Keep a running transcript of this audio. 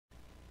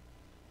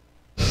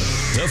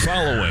The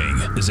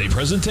following is a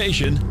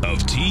presentation of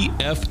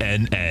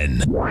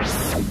TFNN.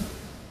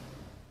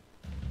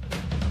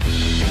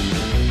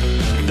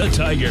 The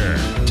Tiger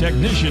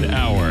Technician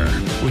Hour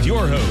with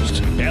your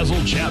host, Basil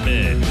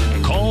Chapman.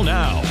 Call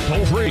now,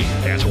 toll free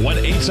at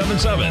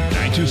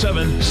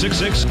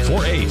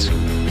 1-877-927-6648.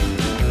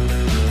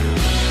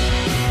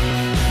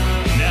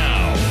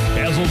 Now,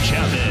 Basil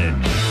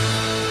Chapman.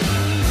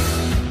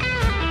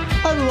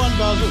 Hi everyone,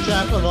 Basil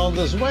Chapman on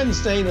this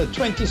Wednesday, the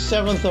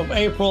 27th of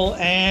April,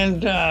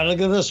 and look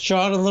at this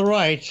chart on the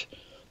right.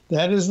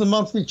 That is the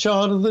monthly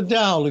chart of the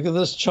Dow. Look at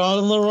this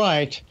chart on the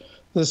right.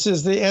 This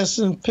is the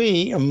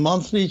S&P, a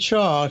monthly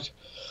chart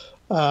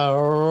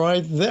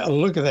right there.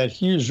 Look at that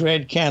huge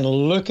red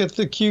candle. Look at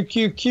the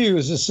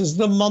QQQs. This is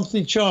the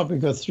monthly chart.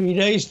 We've got 3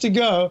 days to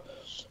go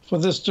for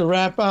this to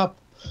wrap up,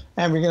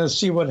 and we're going to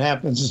see what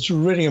happens. It's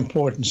really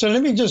important. So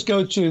let me just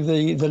go to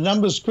the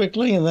numbers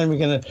quickly, and then we're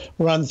going to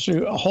run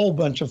through a whole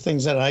bunch of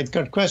things that I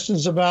got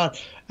questions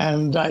about,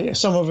 and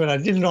some of it I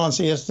didn't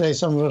answer yesterday,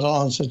 some of it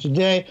I'll answer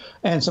today,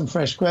 and some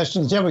fresh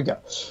questions. There we go.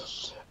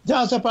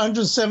 Dow's up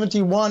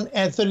 171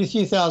 at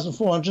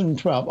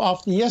 33,412.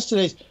 After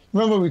yesterday's,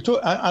 remember we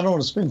talked, I don't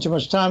want to spend too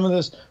much time on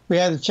this. We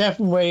had the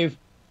Chapman wave,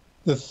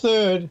 the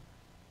third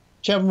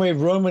Chapman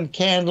wave Roman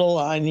candle.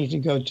 I need to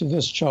go to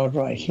this chart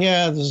right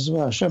here. This is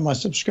where I show my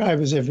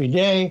subscribers every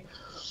day.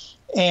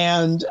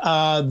 And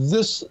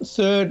this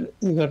third,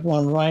 you got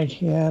one right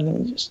here. Let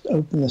me just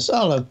open this.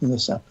 I'll open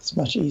this up. It's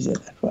much easier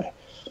that way.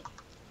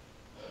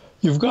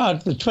 You've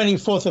got the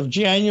 24th of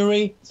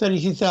January,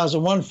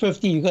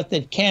 32,150. You've got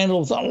that candle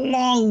with a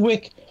long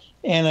wick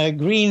and a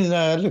green,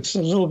 looks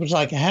a little bit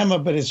like a hammer,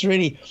 but it's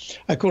really,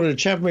 I call it a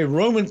Chapman wave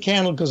Roman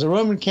candle, because a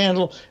Roman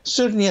candle,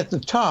 certainly at the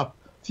top,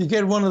 if you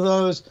get one of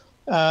those,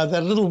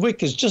 that little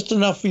wick is just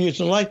enough for you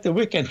to light the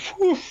wick and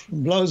whoosh,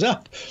 blows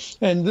up.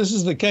 And this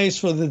is the case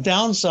for the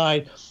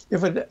downside.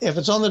 If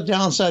it's on the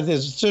downside,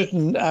 there's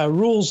certain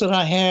rules that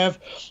I have,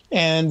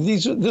 and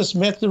this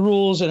met the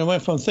rules, and it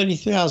went from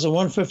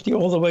 30,150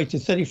 all the way to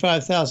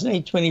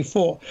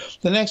 35,824.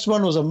 The next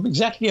one was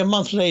exactly a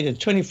month later,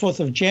 24th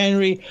of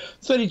January,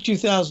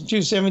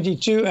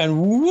 32,272,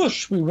 and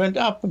whoosh, we went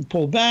up and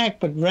pulled back,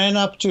 but ran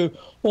up to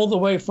all the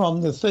way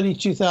from the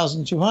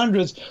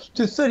 32,200s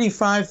to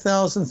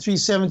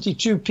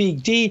 35,372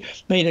 peak D,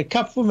 made a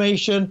cup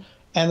formation,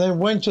 and then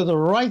went to the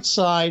right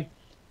side,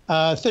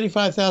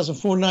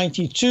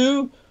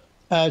 35,492.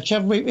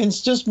 Chapman wave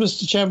just missed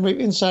the Chapman wave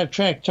inside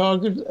track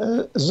target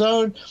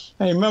zone.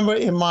 And remember,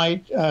 in my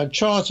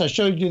charts, I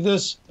showed you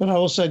this, but I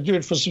also do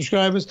it for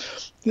subscribers.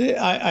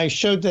 I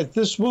showed that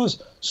this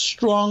was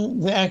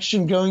strong, the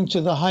action going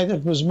to the high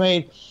that was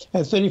made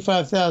at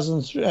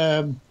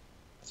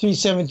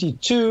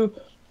 35,372,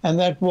 and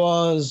that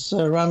was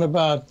around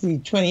about the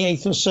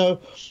 28th or so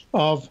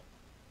of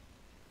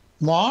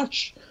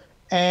March.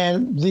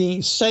 And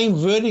the same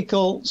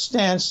vertical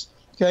stance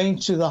going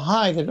to the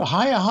high, that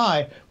higher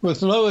high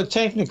with lower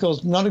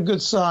technicals, not a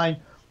good sign.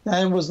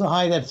 And was the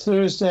high that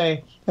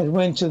Thursday that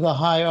went to the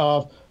high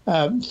of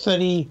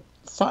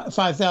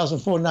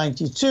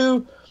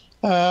 35,492,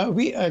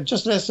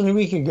 just less than a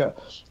week ago.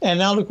 And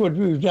now look what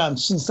we've done.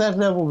 Since that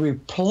level,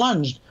 we've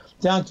plunged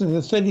down to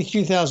the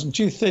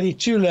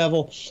 33,232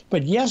 level.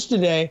 But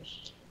yesterday,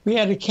 we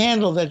had a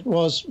candle that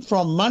was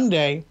from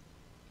Monday,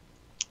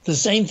 the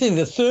same thing,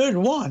 the third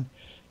one.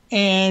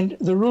 And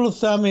the rule of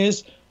thumb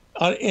is,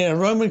 in a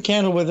Roman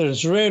candle, whether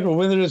it's red or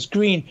whether it's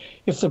green,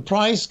 if the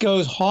price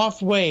goes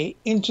halfway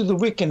into the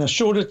wick in a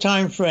shorter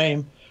time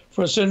frame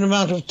for a certain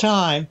amount of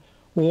time,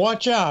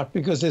 watch out,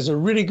 because there's a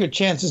really good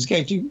chance it's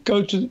going to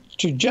go to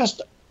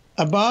just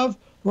above,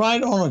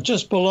 right on, or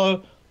just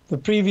below the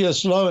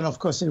previous low. And of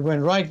course, it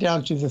went right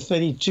down to the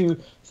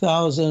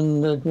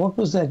 32,000, what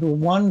was that,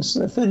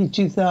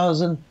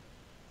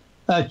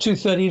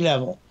 32,230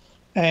 level.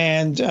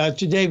 And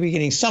today we're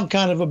getting some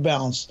kind of a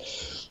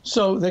bounce.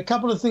 So there are a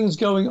couple of things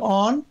going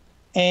on.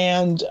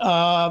 And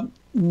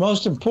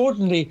most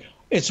importantly,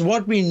 it's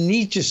what we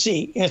need to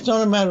see. It's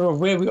not a matter of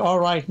where we are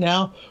right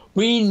now.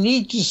 We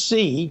need to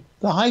see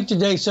the high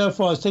today so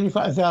far is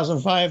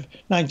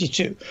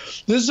 35,592.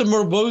 This is a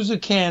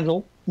Barbosa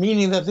candle,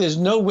 meaning that there's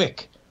no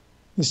wick.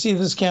 You see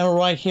this candle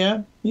right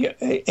here?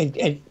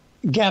 It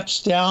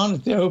gaps down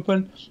at the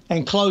open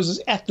and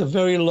closes at the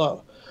very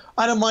low.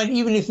 I don't mind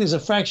even if there's a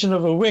fraction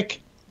of a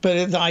wick,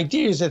 but the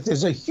idea is that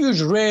there's a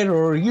huge red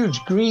or a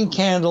huge green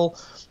candle,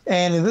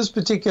 and in this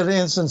particular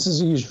instance, there's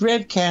a huge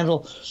red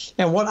candle.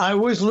 And what I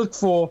always look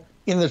for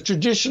in the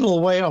traditional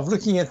way of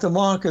looking at the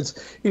markets,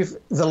 if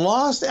the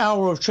last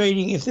hour of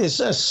trading, if there's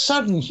a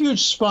sudden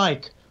huge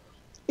spike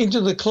into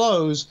the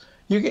close,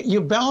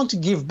 you're bound to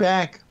give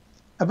back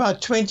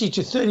about 20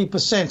 to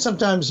 30%,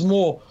 sometimes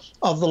more,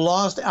 of the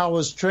last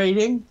hour's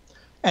trading.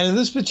 And in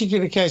this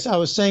particular case, I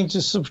was saying to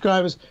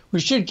subscribers, we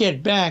should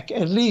get back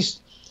at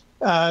least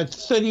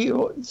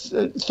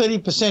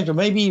 30% or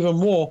maybe even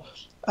more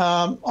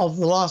of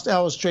the last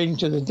hour's trading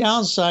to the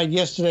downside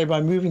yesterday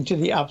by moving to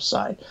the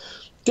upside.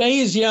 Day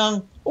is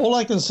young. All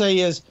I can say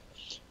is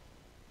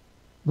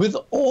with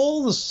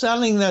all the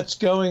selling that's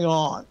going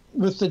on,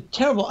 with the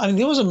terrible, I mean,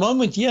 there was a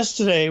moment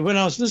yesterday when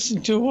I was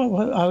listening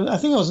to, I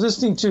think I was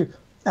listening to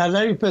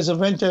Larry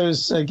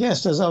Pesavento's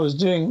guest as I was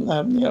doing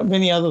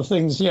many other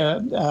things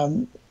here,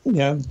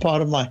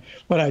 part of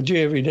what I do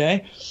every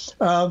day.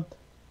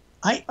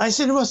 I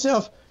said to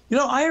myself,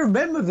 I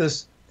remember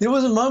this. There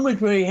was a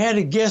moment where he had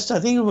a guest, I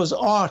think it was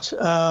Art,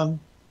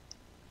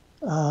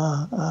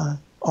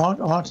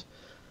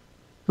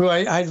 who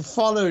I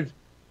followed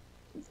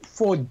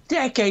for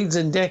decades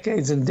and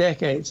decades and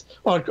decades.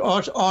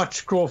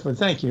 Arch Crawford,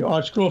 thank you,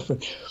 Arch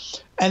Crawford.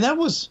 And that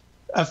was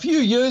a few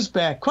years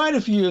back, quite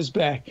a few years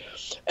back.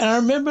 And I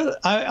remember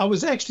I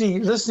was actually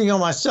listening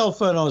on my cell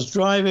phone. I was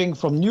driving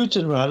from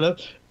Newton, where I live,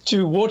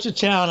 to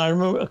Watertown. I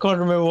can't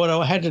remember what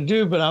I had to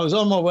do, but I was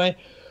on my way.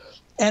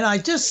 And I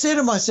just said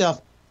to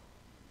myself,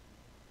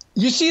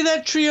 you see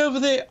that tree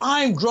over there?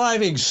 I'm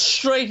driving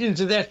straight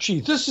into that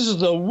tree. This is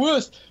the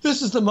worst.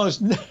 This is the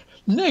most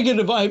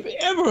negative I've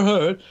ever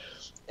heard.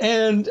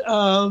 And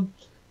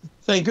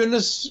thank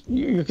goodness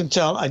you can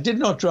tell I did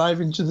not drive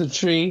into the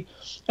tree.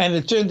 And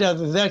it turned out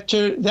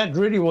that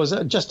really was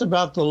just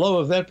about the low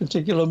of that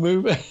particular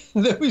move.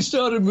 And then we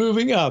started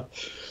moving up.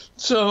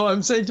 So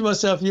I'm saying to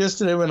myself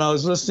yesterday when I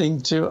was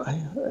listening to, I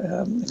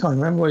can't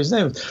remember what his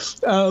name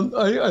was,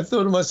 I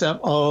thought to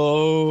myself,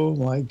 oh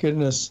my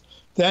goodness,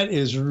 that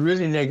is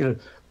really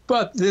negative.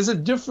 But there's a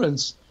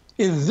difference.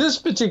 In this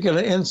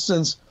particular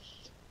instance,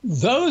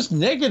 those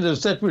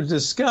negatives that were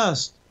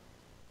discussed,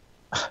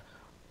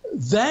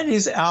 that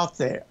is out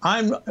there.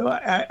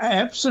 I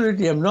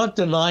absolutely am not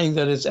denying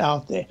that it's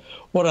out there.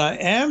 What I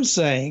am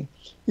saying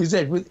is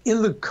that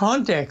within the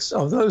context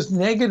of those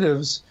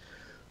negatives,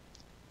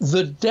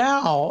 the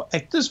Dow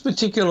at this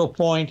particular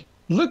point,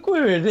 look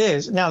where it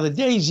is. Now, the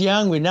day's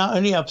young. We're now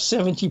only up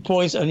 70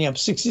 points, only up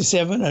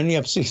 67, only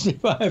up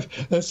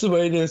 65. That's the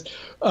way it is.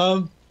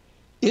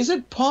 Is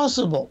it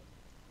possible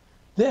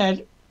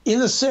that in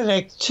the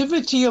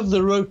selectivity of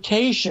the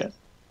rotation,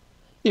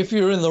 if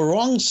you're in the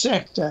wrong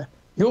sector,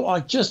 you are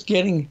just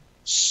getting,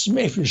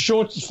 if you're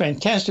short, it's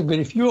fantastic, but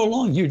if you're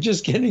long, you're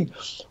just getting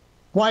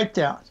wiped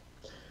out.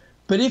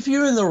 But if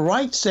you're in the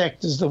right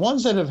sectors, the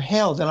ones that have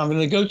held, and I'm going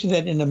to go to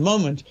that in a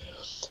moment,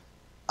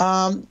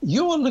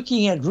 you're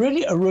looking at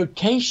really a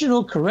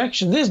rotational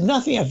correction. There's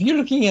nothing, if you're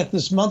looking at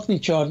this monthly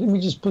chart, let me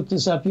just put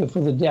this up here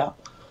for the Dow.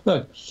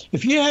 Look,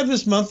 if you have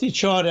this monthly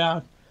chart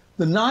out,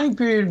 the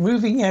 9-period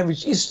moving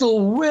average is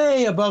still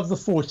way above the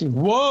 40.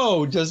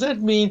 Whoa, does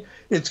that mean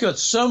it's got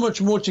so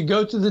much more to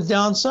go to the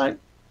downside?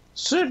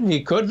 Certainly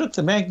it could. Look,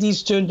 the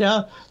MACD's turned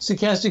down.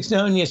 Stochastic's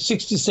now only at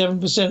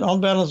 67%.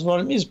 On-balance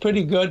volume is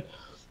pretty good.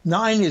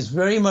 9 is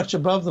very much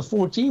above the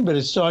 14, but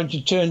it's starting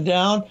to turn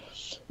down.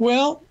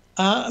 Well,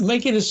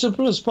 make it as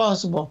simple as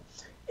possible.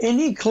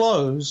 Any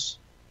close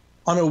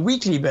on a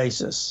weekly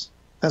basis,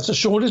 that's a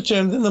shorter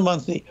term than the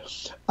monthly,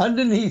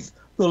 underneath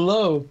the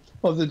low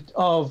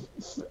of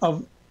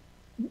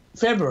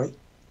February,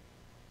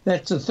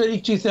 that's a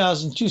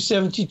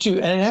 32,272,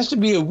 and it has to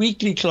be a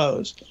weekly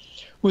close,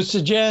 would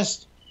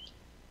suggest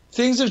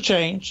things have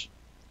changed,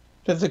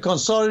 that the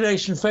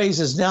consolidation phase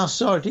has now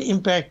started to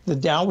impact the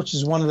Dow, which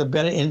is one of the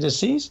better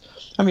indices.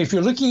 I mean, if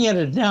you're looking at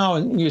it now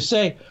and you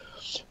say,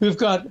 we've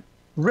got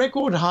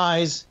record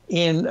highs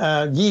in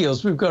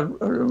yields, we've got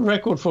a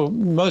record for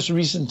most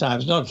recent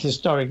times, not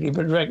historically,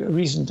 but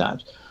recent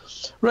times.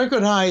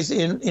 Record highs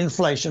in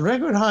inflation,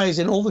 record highs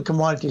in all the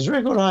commodities,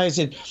 record highs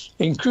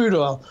in crude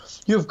oil.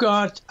 You've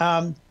got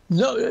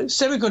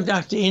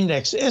semiconductor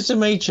index,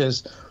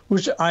 SMHs,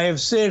 which I have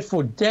said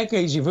for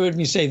decades, you've heard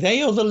me say,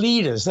 they are the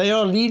leaders. They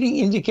are a leading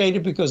indicator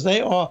because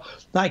they are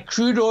like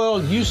crude oil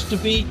used to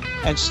be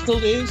and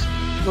still is.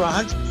 For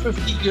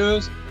 150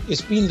 years,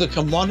 it's been the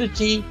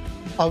commodity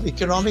of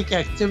economic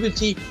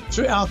activity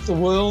throughout the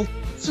world.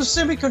 So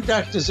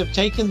semiconductors have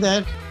taken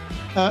that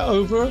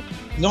over.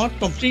 Not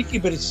completely,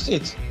 but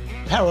it's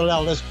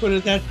parallel, let's put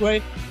it that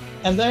way.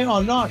 And they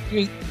are not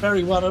doing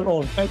very well at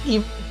all. In fact,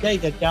 even today,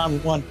 they're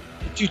down 1 to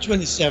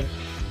 227.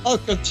 I'll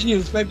continue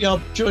this. Maybe I'll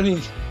be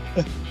joining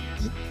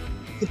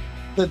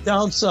the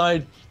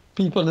downside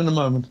people in a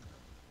moment.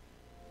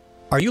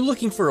 Are you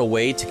looking for a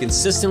way to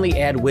consistently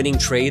add winning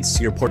trades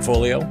to your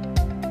portfolio?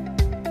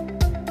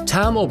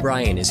 Tom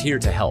O'Brien is here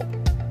to help.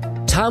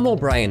 Tom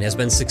O'Brien has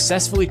been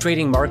successfully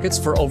trading markets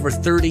for over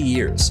 30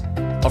 years.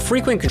 A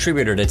frequent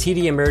contributor to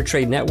TD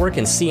Ameritrade Network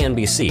and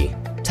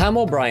CNBC, Tom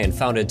O'Brien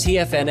founded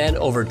TFNN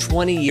over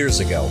 20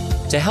 years ago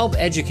to help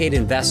educate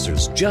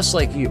investors just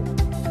like you.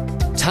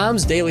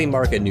 Tom's daily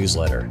market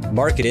newsletter,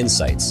 Market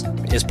Insights,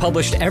 is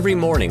published every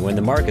morning when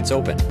the markets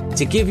open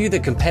to give you the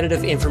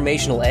competitive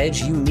informational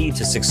edge you need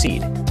to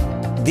succeed.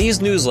 These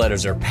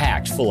newsletters are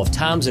packed full of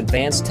Tom's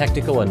advanced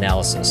technical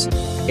analysis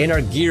and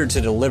are geared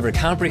to deliver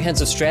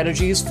comprehensive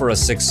strategies for a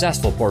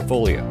successful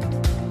portfolio.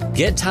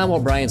 Get Tom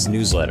O'Brien's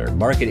newsletter,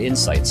 Market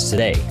Insights,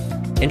 today,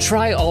 and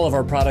try all of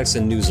our products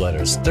and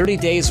newsletters 30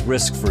 days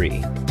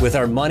risk-free with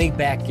our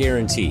money-back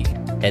guarantee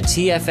at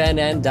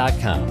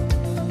TFNN.com.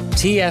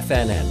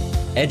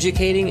 TFNN,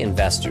 educating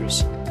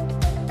investors.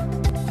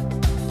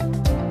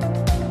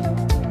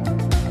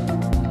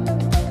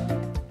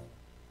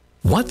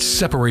 What's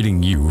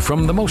separating you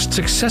from the most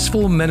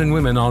successful men and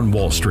women on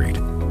Wall Street?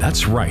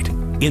 That's right,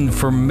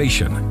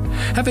 information.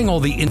 Having all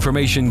the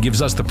information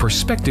gives us the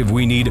perspective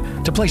we need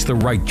to place the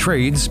right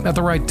trades at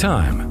the right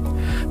time.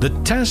 The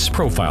TAS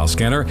Profile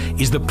Scanner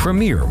is the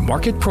premier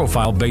market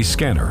profile-based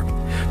scanner.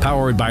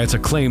 Powered by its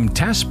acclaimed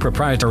TAS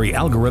proprietary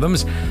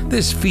algorithms,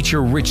 this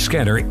feature-rich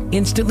scanner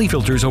instantly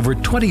filters over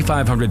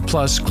 2,500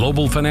 plus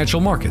global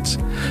financial markets,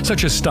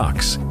 such as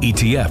stocks,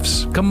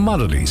 ETFs,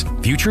 commodities,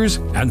 futures,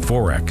 and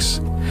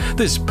Forex.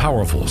 This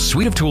powerful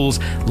suite of tools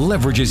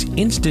leverages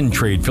instant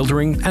trade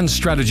filtering and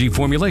strategy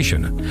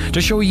formulation to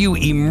show you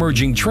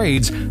emerging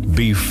trades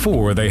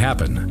before they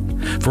happen.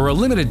 For a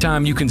limited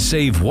time, you can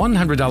save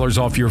 $100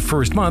 off your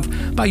first month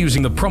by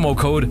using the promo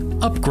code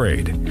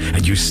UPGRADE,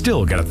 and you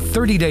still get a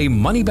 30-day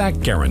money-back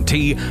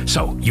guarantee,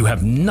 so you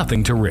have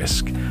nothing to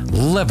risk.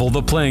 Level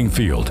the playing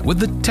field with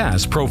the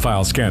TAS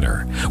Profile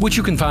Scanner, which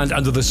you can find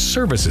under the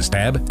Services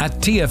tab at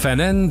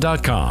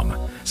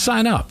TFNN.com.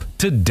 Sign up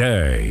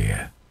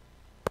today.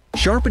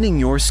 Sharpening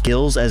your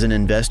skills as an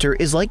investor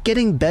is like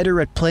getting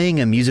better at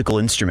playing a musical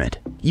instrument.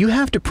 You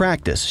have to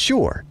practice,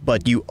 sure,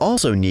 but you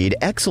also need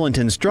excellent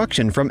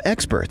instruction from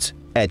experts.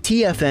 At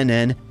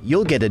TFNN,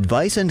 you'll get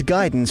advice and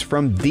guidance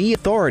from the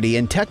authority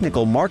in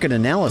technical market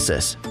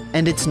analysis.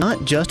 And it's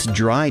not just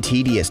dry,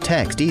 tedious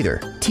text either.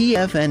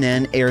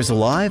 TFNN airs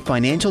live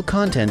financial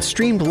content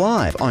streamed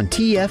live on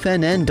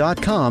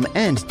TFNN.com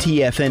and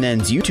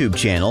TFNN's YouTube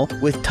channel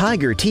with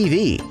Tiger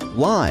TV,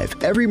 live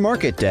every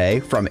market day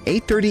from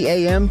 8:30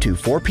 a.m. to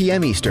 4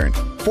 p.m. Eastern,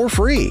 for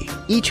free.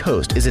 Each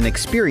host is an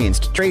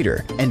experienced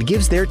trader and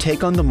gives their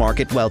take on the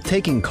market while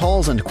taking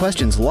calls and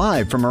questions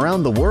live from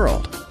around the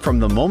world. From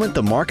the moment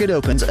the market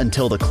opens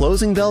until the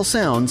closing bell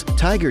sounds,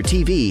 Tiger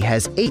TV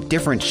has 8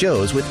 different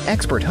shows with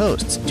expert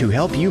hosts to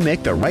help you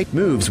make the right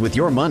moves with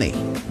your money.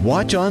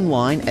 Watch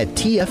online at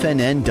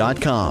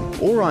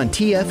TFNN.com or on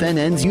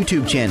TFNN's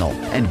YouTube channel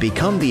and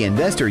become the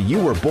investor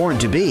you were born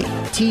to be.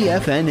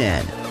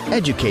 TFNN,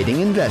 educating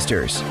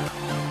investors.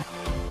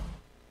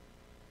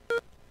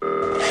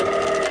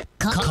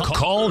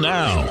 Call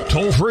now,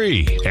 toll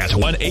free at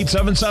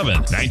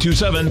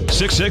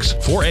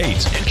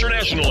 1-877-927-6648.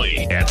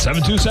 Internationally at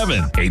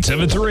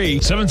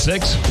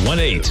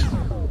 727-873-7618.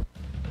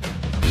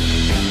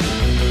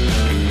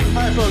 All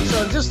right, folks,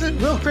 so just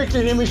real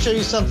quickly, let me show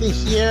you something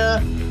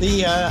here.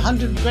 The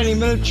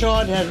 120-minute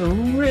chart had a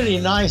really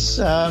nice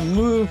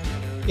move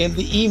in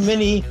the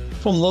E-mini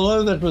from the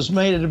low that was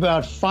made at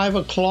about 5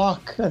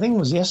 o'clock. I think it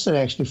was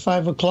yesterday, actually,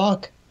 5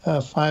 o'clock.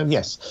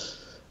 Yes.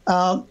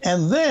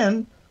 And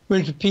then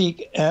went to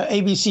peak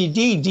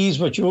ABCD. D is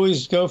what you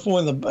always go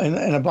for in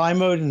a buy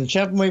mode in the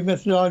Chapman wave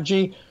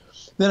methodology.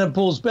 Then it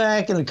pulls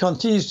back and it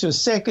continues to a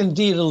second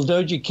D, little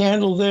doji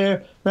candle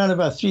there, around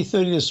about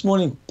 3:30 this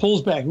morning,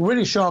 pulls back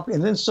really sharply,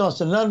 and then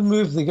starts another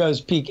move that goes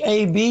peak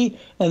AB,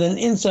 and then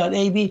inside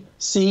AB,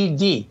 C,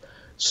 D.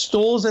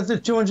 Stalls at the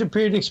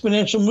 200-period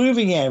exponential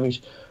moving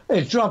average.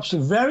 It drops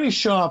very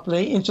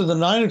sharply into the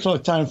 9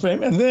 o'clock time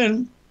frame, and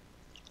then,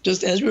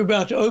 just as we're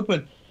about to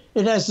open,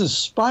 it has this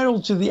spiral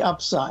to the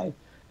upside,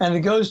 and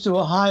it goes to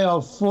a high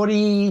of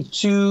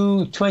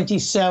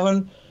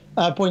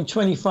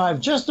 42.27.25,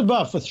 just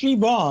above for 3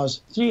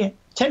 bars, 3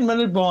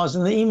 10-minute bars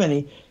in the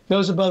E-mini,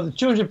 goes above the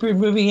 200-period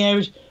moving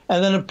average,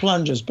 and then it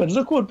plunges. But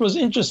look what was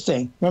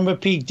interesting. Remember,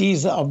 peak D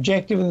is the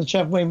objective in the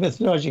Chapman wave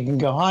methodology. It can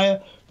go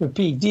higher, but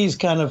peak D is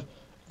kind of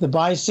the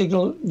buy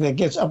signal that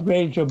gets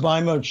upgraded to a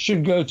buy mode,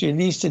 should go to at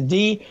least a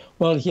D.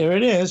 Well, here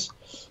it is.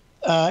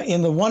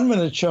 In the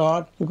 1-minute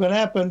chart, look what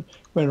happened.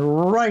 Went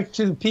right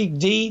to the peak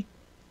D,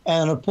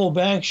 and it pulled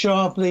back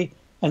sharply,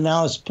 and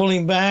now it's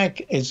pulling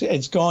back.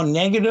 It's gone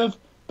negative,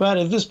 but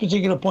at this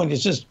particular point,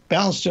 it's just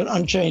bounced to an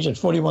unchanged at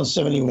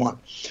 41.71.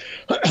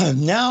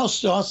 Now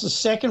starts the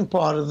second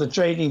part of the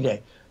trading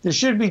day. There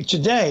should be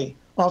today,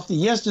 after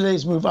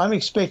yesterday's move, I'm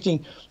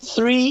expecting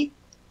 3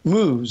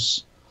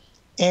 moves,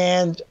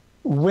 and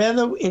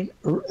whether it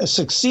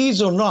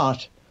succeeds or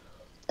not,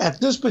 at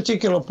this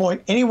particular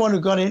point, anyone who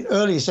got in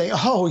early say,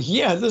 oh,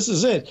 yeah, this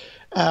is it,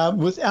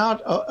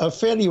 without a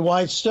fairly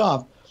wide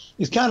stop,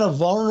 is kind of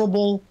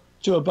vulnerable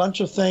to a bunch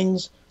of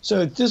things.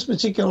 So at this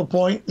particular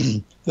point,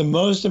 the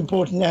most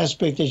important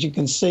aspect, as you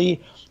can see,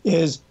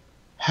 is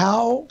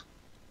how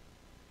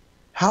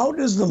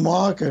does the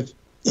market,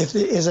 if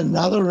there is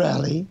another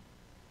rally,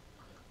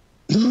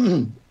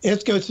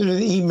 let's go through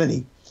the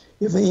E-mini.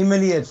 If the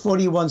E-mini at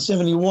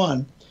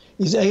 41.71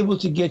 is able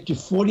to get to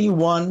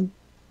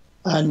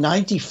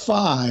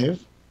 41.95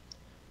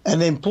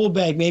 and then pull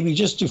back maybe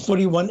just to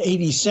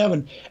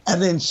 41.87,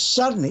 and then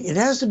suddenly, it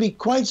has to be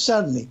quite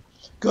suddenly,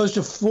 goes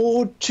to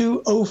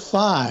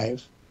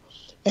 42.05,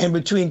 and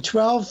between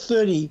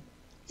 12:30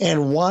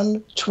 and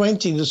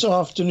 1:20 this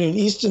afternoon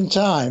Eastern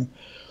time,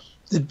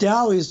 the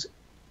Dow is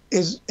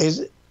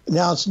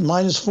now it's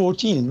minus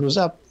 14. It was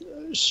up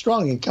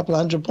strong, a couple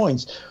hundred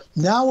points.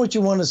 Now what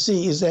you want to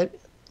see is that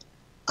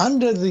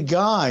under the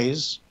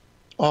guise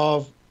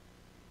of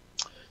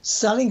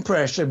selling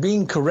pressure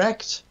being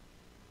correct,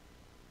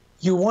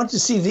 you want to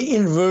see the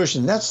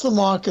inversion. That's the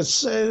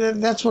markets.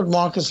 That's what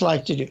markets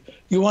like to do.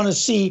 You want to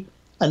see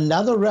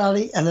another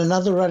rally and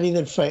another rally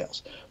that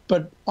fails.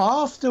 But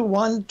after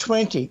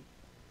 120,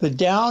 the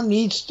Dow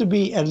needs to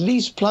be at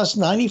least plus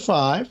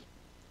 95.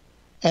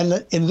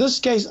 And in this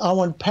case, I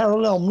want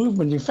parallel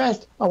movement. In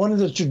fact, I wanted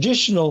the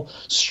traditional,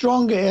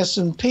 stronger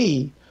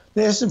S&P.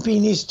 The S&P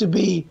needs to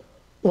be,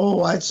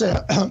 I'd say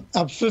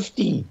up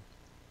 15.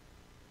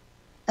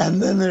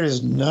 And then there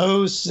is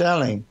no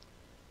selling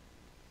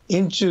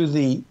into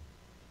the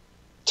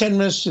 10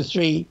 minutes to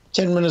 3,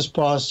 10 minutes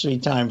past 3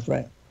 time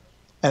frame.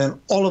 And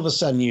then all of a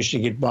sudden you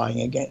should get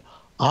buying again.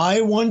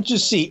 I want to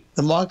see,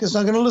 the market's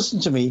not going to listen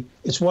to me.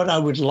 It's what I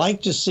would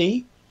like to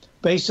see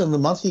based on the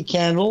monthly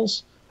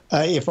candles.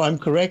 If I'm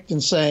correct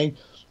in saying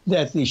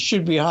that there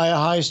should be higher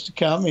highs to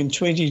come in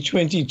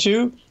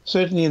 2022,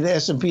 certainly in the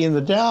S&P and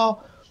the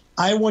Dow,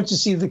 I want to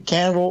see the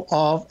candle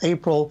of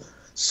April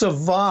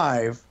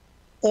survive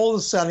all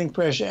the selling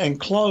pressure and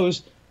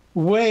close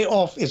way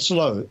off its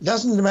low. It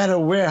doesn't matter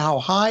how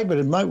high, but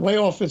it might way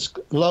off its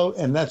low,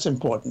 and that's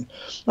important.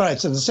 All right,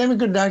 so the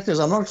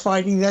semiconductors, I'm not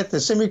fighting that. The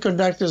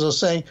semiconductors are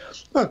saying,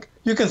 look,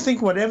 you can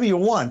think whatever you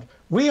want.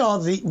 We are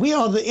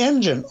the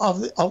engine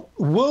of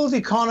world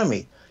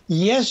economy.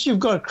 Yes, you've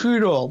got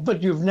crude oil,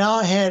 but you've now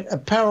had a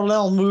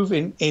parallel move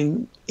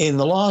in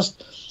the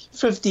last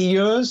 50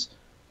 years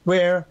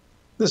where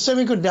the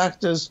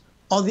semiconductors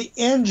are the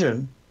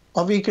engine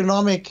of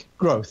economic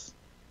growth.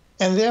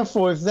 And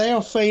therefore, if they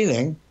are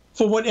failing,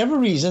 for whatever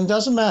reason,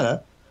 doesn't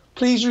matter,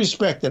 please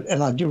respect it.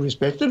 And I do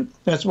respect it.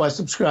 That's why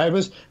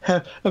subscribers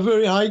have a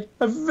very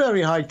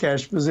high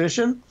cash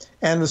position.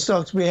 And the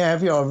stocks we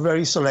have here are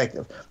very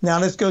selective. Now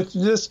let's go to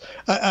this.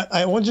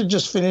 I want to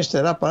just finish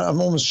that up.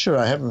 I'm almost sure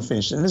I haven't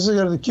finished it. This is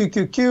go to the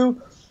QQQ.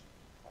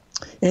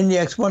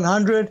 Index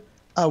 100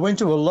 went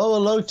to a lower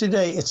low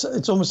today.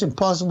 It's almost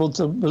impossible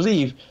to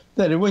believe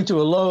that it went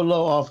to a lower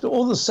low after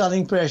all the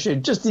selling pressure.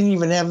 It just didn't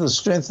even have the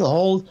strength to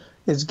hold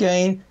its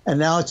gain, and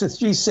now it's at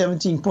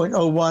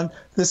 317.01.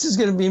 This is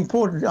going to be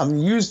important. I'm going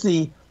to use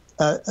the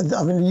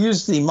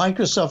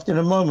Microsoft in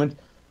a moment.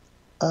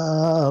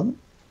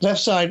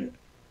 Left side,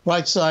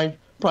 right side,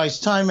 price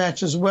time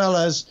match, as well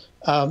as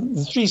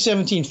the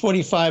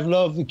 317.45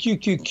 low of the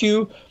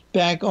QQQ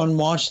back on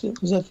March.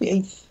 Was that the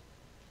 8th?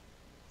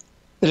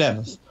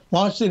 11th.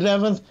 March the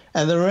 11th,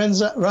 and then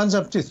runs up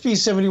to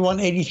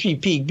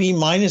 371.83 peak B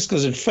minus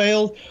because it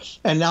failed,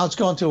 and now it's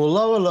gone to a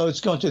lower low.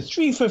 It's gone to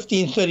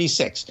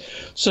 315.36.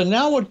 So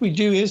now what we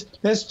do is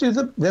let's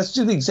do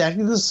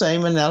exactly the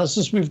same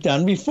analysis we've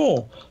done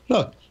before.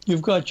 Look,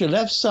 you've got your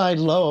left side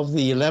low of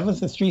the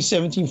 11th at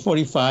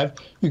 317.45.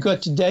 You've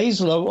got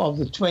today's low of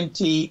the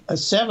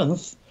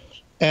 27th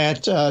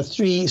at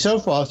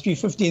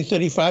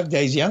 315.35.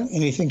 Days young,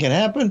 anything can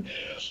happen.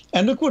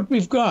 And look what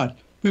we've got.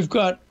 We've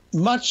got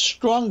much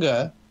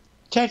stronger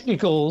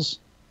technicals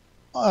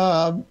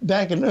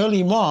back in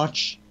early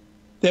March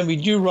than we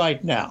do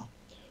right now.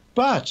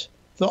 But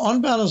the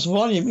on-balance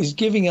volume is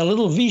giving a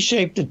little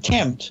V-shaped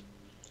attempt,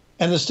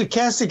 and the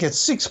stochastic at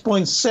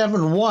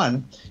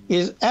 6.71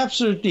 is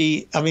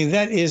absolutely,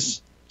 that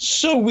is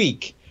so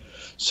weak.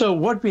 So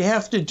what we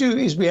have to do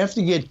is we have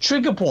to get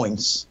trigger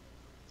points,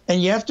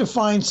 and you have to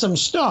find some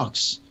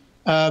stocks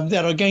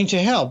that are going to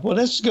help. Well,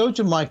 let's go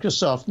to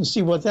Microsoft and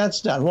see what that's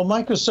done. Well,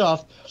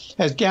 Microsoft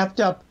has gapped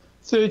up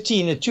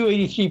 13 at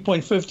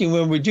 283.50.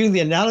 When we were doing the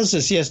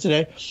analysis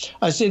yesterday,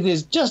 I said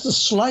there's just a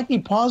slightly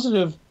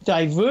positive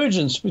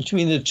divergence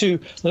between the two.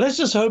 Let's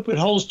just hope it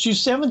holds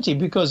 270,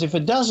 because if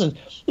it doesn't,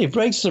 it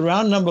breaks the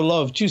round number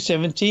low of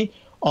 270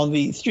 on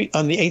the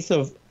 8th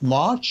of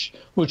March,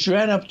 which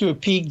ran up to a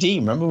peak D.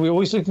 Remember, we're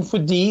always looking for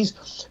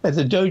Ds at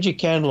the doji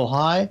candle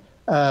high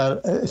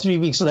 3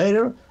 weeks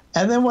later.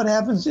 And then what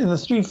happens in the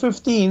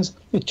 315s,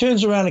 it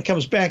turns around and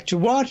comes back to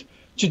what?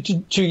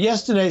 To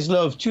yesterday's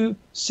low of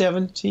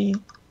 270.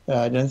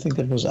 I don't think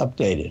that was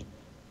updated.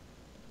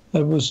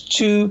 It was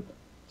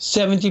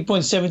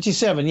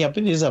 270.77. Yep,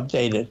 it is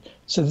updated.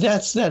 So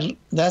that's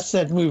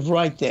that move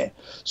right there.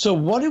 So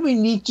what do we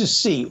need to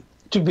see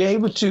to be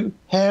able to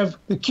have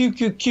the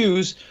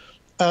QQQs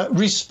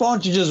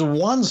respond to just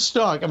one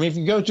stock? If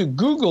you go to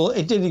Google,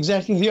 it did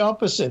exactly the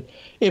opposite.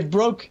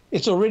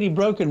 It's already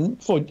broken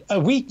for a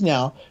week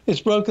now. It's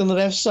broken the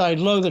left side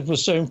low that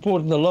was so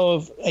important, the low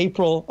of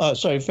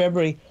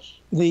February,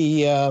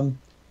 the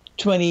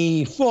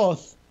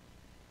 24th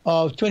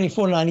of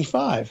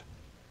 24.95.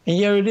 And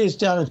here it is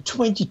down at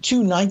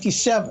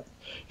 22.97.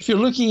 If you're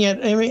looking at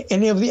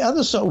any of the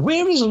other stocks,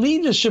 where is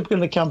leadership going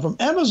to come from?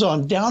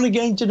 Amazon down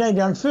again today,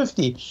 down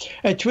 50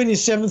 at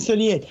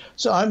 27.38.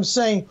 So I'm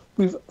saying,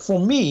 for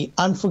me,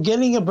 I'm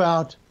forgetting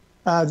about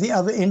the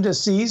other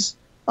indices.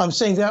 I'm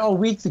saying they are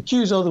weak. The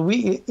Qs are the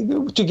weak,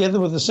 together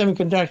with the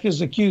semiconductors.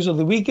 The Qs are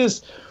the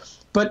weakest.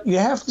 But you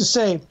have to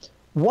say,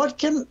 what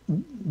can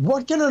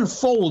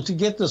unfold to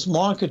get this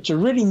market to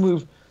really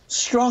move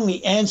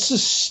strongly and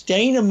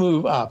sustain a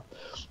move up?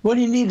 What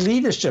do you need?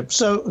 Leadership.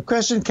 So a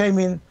question came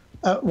in.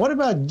 What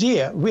about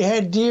Deere? We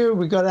had Deere.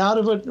 We got out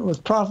of it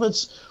with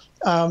profits.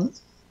 Earlier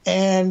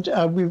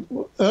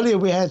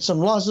we had some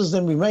losses.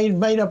 Then we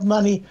made up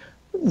money.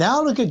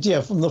 Now look at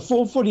Deere from the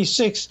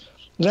 446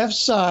 left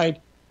side.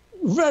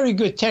 very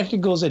good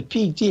technicals at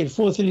peak D at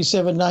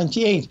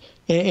 437.98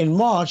 in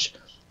March.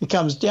 It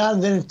comes down,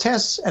 and then it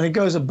tests, and it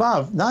goes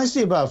above,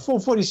 nicely above,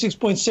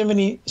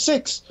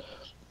 446.76.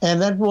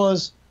 And that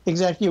was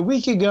exactly a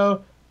week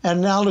ago. And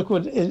now look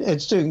what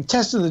it's doing.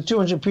 Tested the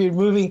 200 period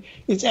moving.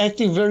 It's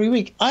acting very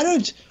weak. I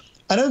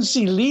don't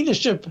see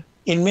leadership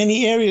in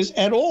many areas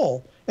at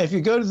all. If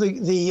you go to the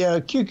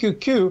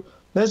QQQ,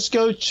 let's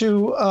go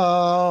to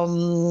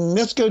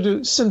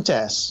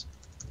Syntas.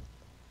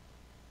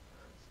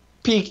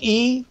 Peak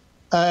E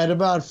at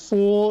about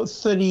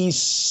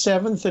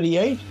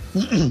 437.38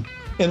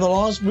 in the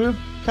last move,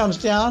 comes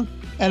down,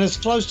 and it's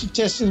close to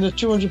testing the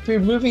 200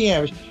 period moving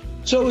average.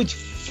 So it's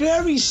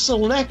very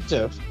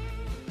selective.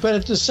 But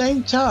at the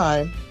same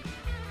time,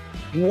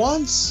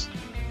 once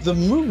the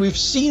move, we've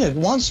seen it,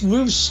 once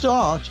moves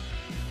start,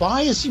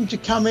 buyers seem to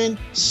come in,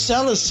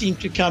 sellers seem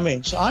to come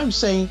in. So I'm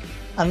saying,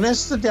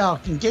 unless the Dow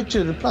can get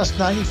to the plus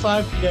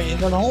 95 today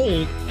and then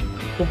hold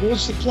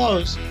towards the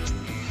close,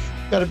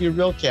 got to be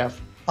real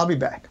careful. I'll be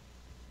back.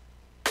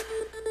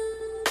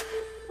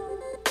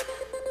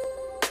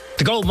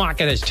 The gold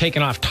market has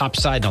taken off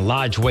topside in a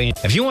large way.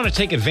 If you want to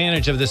take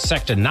advantage of this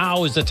sector,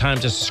 now is the time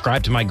to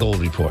subscribe to my gold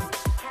report.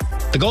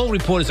 The Gold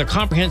Report is a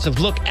comprehensive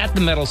look at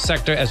the metals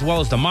sector as well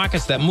as the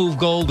markets that move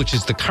gold, which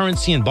is the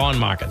currency and bond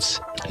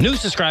markets. New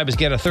subscribers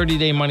get a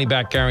 30-day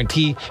money-back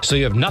guarantee, so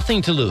you have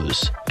nothing to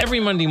lose. Every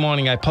Monday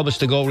morning, I publish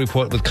the Gold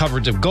Report with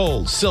coverage of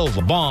gold,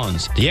 silver,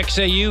 bonds, the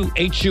XAU,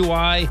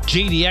 HUI,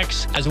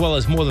 GDX, as well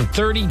as more than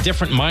 30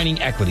 different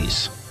mining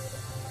equities.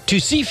 To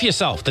see for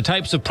yourself the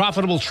types of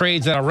profitable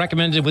trades that are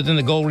recommended within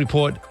the Gold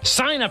Report,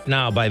 sign up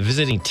now by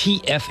visiting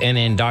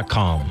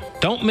TFNN.com.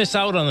 Don't miss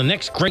out on the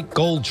next great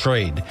gold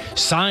trade.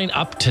 Sign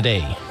up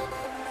today.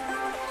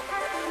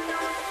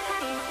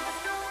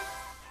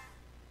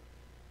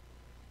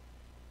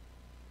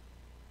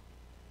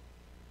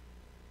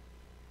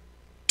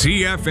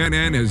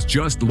 TFNN has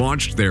just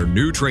launched their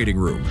new trading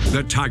room,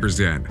 the Tiger's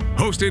Den.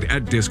 Hosted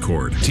at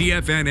Discord,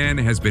 TFNN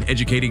has been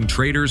educating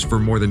traders for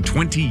more than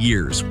 20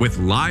 years with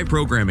live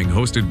programming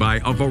hosted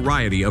by a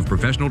variety of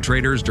professional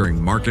traders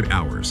during market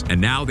hours. And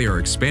now they are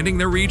expanding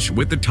their reach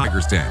with the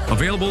Tiger's Den,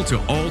 available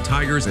to all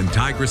tigers and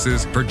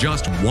tigresses for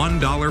just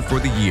 $1 for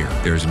the year.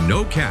 There's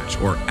no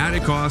catch or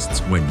added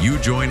costs when you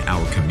join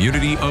our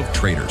community of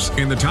traders.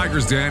 In the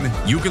Tiger's Den,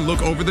 you can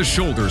look over the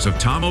shoulders of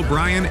Tom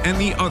O'Brien and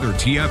the other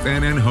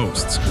TFNN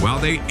hosts while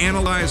they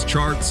analyze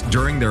charts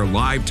during their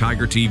live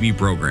Tiger TV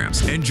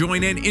programs, and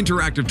join an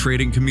interactive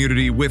trading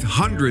community with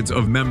hundreds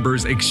of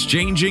members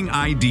exchanging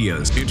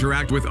ideas.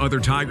 Interact with other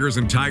tigers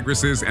and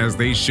tigresses as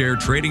they share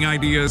trading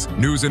ideas,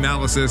 news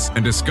analysis,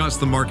 and discuss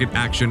the market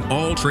action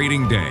all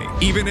trading day,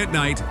 even at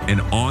night and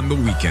on the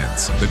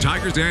weekends. The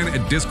Tiger's Den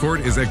at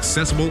Discord is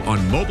accessible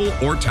on mobile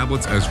or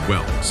tablets as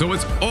well, so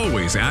it's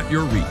always at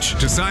your reach.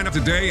 To sign up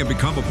today and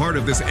become a part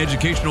of this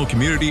educational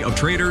community of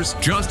traders,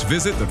 just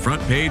visit the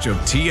front page of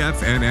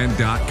TFNN.com.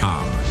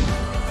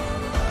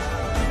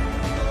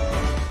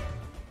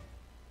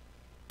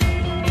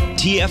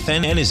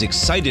 TFNN is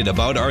excited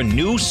about our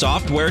new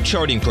software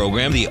charting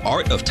program, The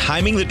Art of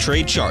Timing the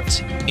Trade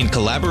Charts. In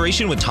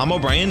collaboration with Tom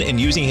O'Brien and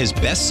using his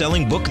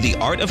best-selling book, The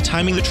Art of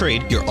Timing the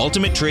Trade, Your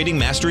Ultimate Trading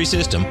Mastery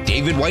System,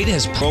 David White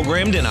has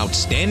programmed an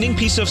outstanding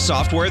piece of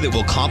software that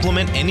will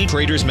complement any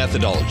trader's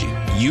methodology.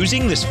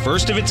 Using this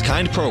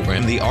first-of-its-kind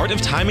program, The Art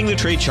of Timing the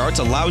Trade Charts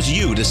allows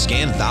you to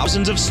scan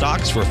thousands of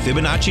stocks for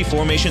Fibonacci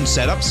formation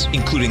setups,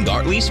 including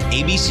Gartleys,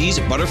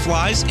 ABCs,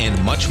 butterflies, and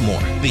much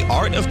more. The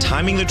Art of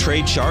Timing the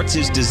Trade Charts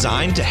is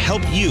designed to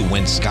help you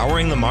when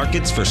scouring the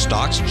markets for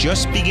stocks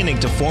just beginning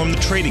to form the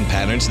trading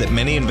patterns that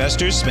many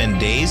investors spend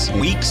days,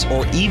 weeks,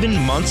 or even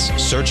months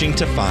searching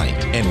to find.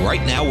 And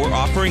right now we're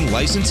offering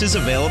licenses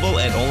available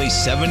at only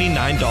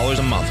 $79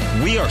 a month.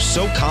 We are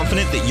so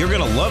confident that you're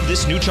going to love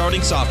this new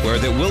charting software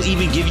that will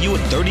even give you a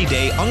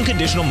 30-day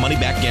unconditional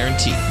money-back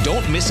guarantee.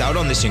 Don't miss out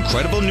on this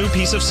incredible new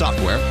piece of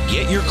software.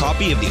 Get your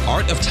copy of The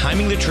Art of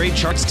Timing the Trade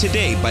Charts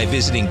today by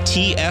visiting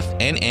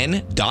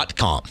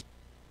TFNN.com.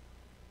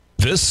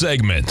 This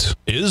segment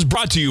is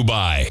brought to you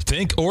by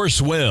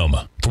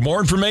Thinkorswim. For more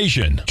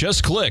information,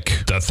 just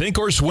click the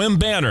Thinkorswim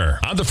banner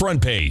on the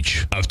front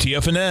page of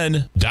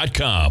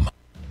TFNN.com.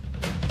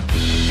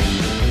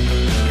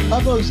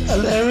 Folks,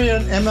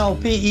 Alerian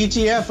MLP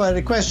ETF, I had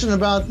a question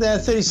about that.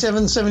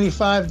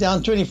 37.75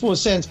 down 24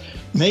 cents.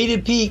 Made a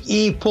peak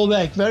E, pull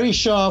back very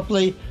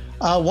sharply.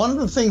 One of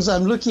the things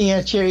I'm looking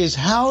at here is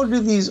how do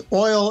these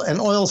oil and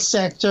oil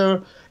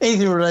sector,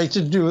 anything related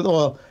to do with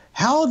oil,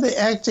 how are they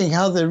acting,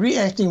 how they're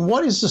reacting,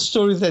 what is the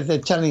story that they're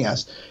telling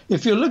us?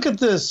 If you look at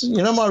this,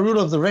 you know my rule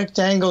of the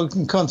rectangle, you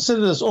can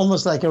consider this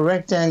almost like a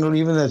rectangle,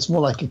 even though it's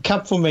more like a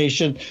cup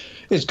formation.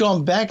 It's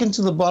gone back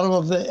into the bottom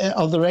of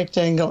the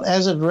rectangle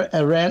as it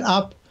ran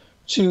up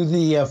to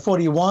the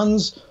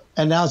 41s,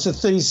 and now it's at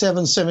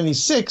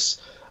 37.76.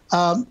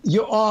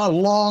 You are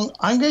long.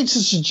 I'm going to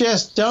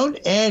suggest don't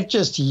add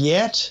just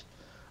yet.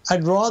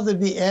 I'd rather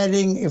be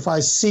adding if I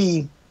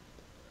see...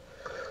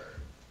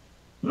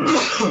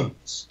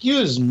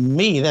 Excuse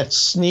me, that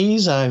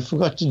sneeze. I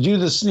forgot to do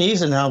the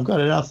sneeze, and now I've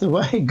got it out the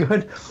way.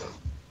 Good.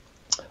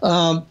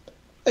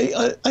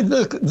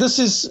 Look, this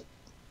is...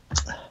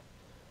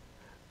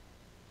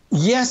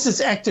 Yes,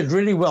 it's acted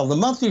really well. The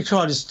monthly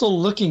chart is still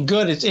looking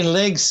good. It's in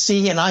leg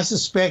C, and I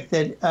suspect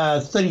that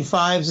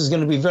 35s is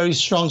going to be very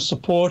strong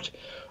support.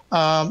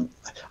 I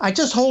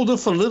just hold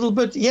off a little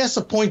bit. Yes,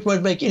 a point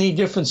won't make any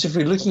difference if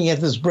we're looking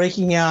at this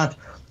breaking out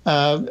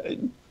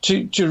to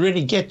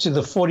really get to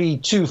the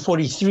 42,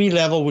 43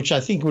 level, which I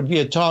think would be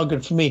a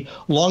target for me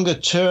longer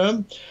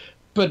term.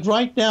 But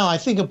right now, I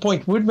think a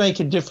point would make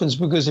a difference,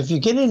 because if you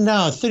get in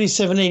now at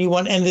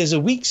 37.81 and there's a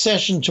weak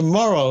session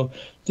tomorrow,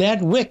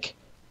 that wick,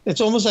 it's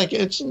almost like,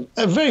 it's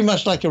very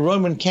much like a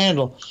Roman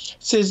candle. It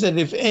says that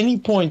if any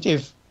point,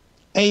 if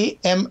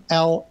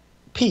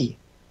AMLP,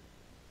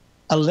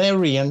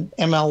 Alerian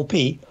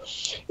MLP,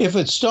 if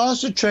it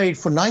starts to trade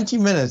for 90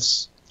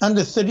 minutes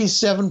under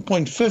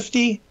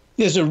 37.50,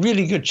 there's a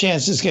really good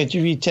chance it's going to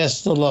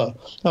retest the low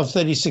of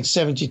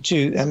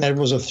 36.72, and that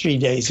was 3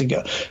 days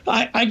ago.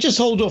 I just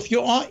hold off.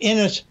 You are in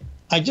it.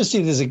 I just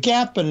see there's a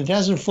gap, and it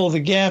hasn't filled the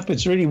gap.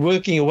 It's really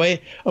working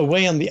away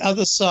on the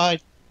other side.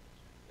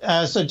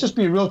 So just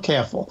be real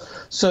careful.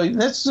 So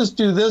let's just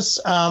do this.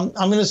 I'm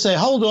going to say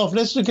hold off.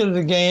 Let's look at it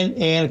again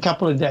in a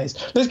couple of days.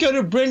 Let's go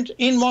to Brent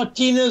in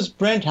Martinez.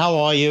 Brent, how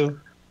are you?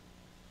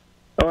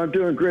 Oh, I'm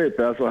doing great,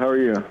 Basil. How are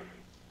you?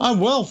 I'm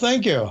well,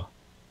 thank you.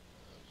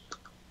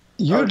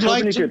 I was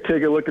hoping you could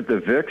take a look at the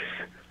VIX.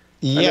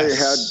 Yes. I know you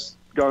had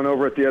gone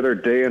over it the other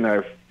day,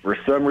 and for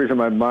some reason in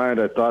my mind,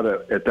 I thought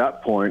at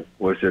that point,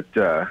 was it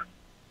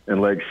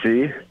in leg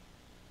C?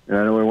 And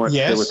I know we went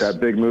with that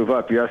big move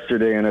up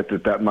yesterday, and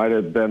that might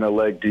have been a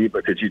leg D,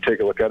 but could you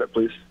take a look at it,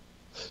 please?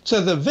 So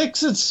the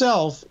VIX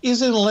itself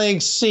is in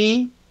leg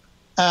C.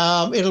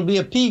 It'll be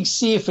a peak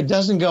C if it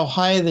doesn't go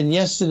higher than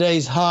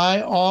yesterday's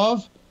high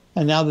of,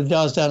 and now the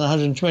Dow's down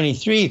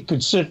 123. It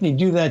could certainly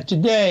do that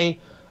today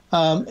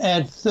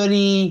at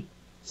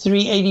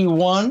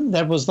 33.81.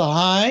 That was the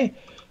high.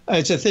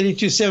 It's at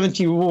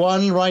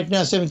 32.71 right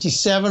now,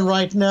 77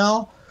 right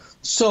now.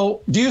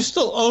 So do you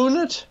still own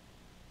it?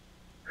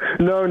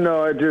 No,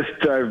 I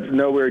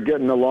know we were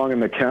getting along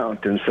in the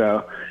count, and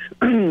so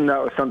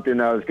that was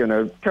something I was going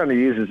to kind of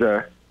use as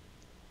a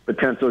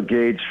potential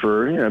gauge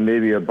for,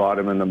 maybe a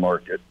bottom in the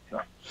market.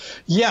 So.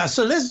 Yeah,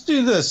 so let's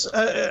do this.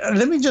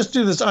 Let me just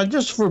do this. I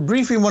just for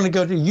briefly want to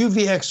go to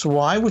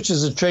UVXY, which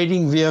is a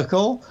trading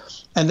vehicle,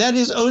 and that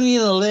is only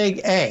in a leg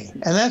A.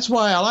 And that's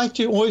why I like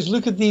to always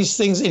look at these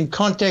things in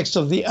context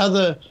of the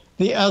other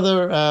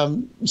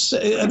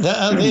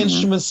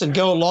instruments that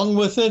go along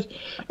with it.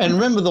 And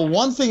remember, the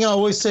one thing I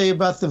always say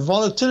about the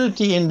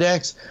volatility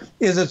index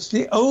is it's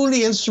the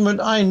only instrument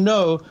I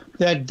know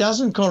that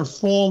doesn't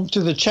conform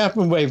to the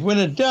Chapman wave. When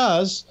it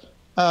does,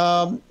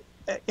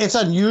 it's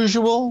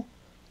unusual,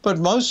 but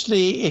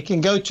mostly it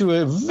can go to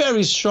a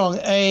very strong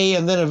A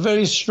and then a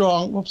very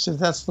strong, whoops, if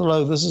that's the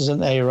low, this is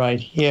an A right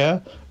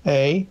here,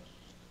 A,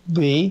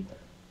 B,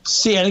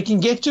 C, and it can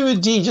get to a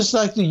D just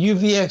like the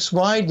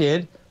UVXY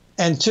did,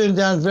 and turn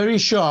down very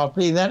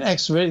sharply. That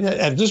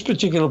at this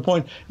particular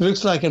point, it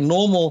looks like a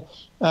normal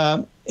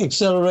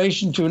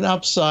acceleration to an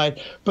upside.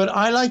 But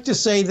I like to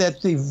say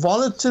that the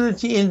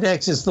volatility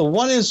index is the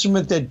one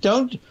instrument that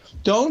don't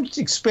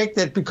expect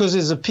that because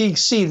there's a peak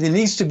C, there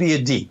needs to be a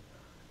D.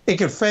 It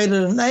could fade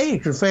at an A,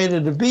 it could fade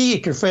at a B,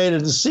 it could fade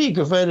at a C, it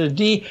could fade at a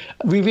D.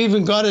 We've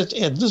even got it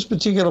at this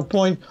particular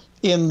point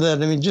in the,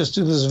 let me just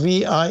do this,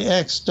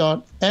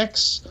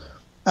 VIX.X.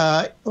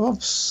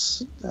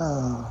 Oops,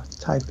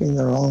 typing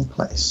the wrong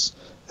place.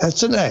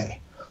 That's an A,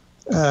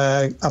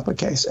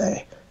 uppercase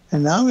A.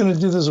 And now I'm going to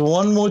do this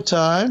one more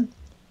time,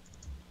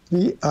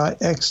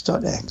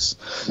 VIX.X.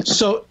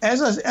 So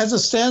as it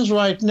stands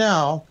right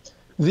now,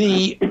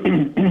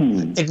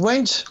 it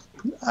went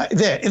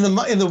there in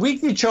the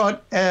weekly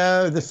chart.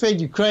 The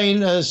Fed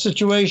Ukraine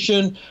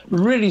situation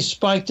really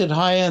spiked it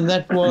higher, and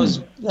that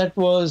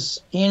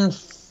was in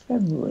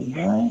February,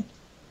 right?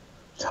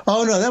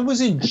 Oh no, that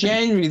was in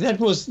January. That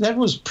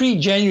was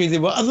pre-January. There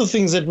were other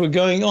things that were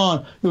going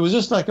on. It was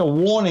just like a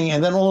warning,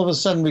 and then all of a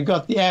sudden we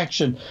got the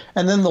action.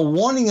 And then the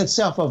warning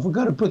itself, I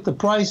forgot to put the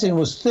price in,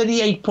 was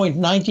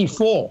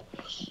 38.94.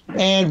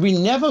 And we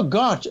never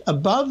got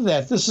above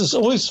that. This is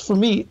always, for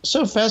me,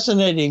 so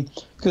fascinating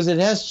because it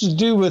has to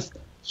do with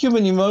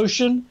human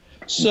emotion.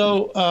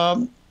 So,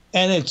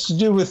 and it's to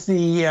do with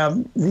the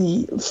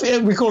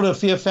we call it a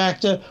fear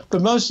factor,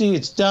 but mostly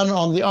it's done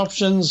on the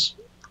options,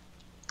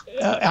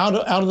 out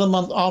of the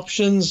month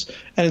options,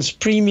 and it's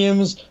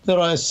premiums that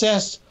are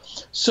assessed.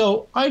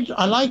 So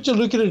I like to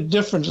look at it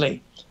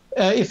differently.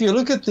 If you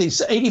look at the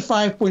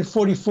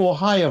 85.44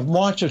 high of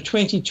March of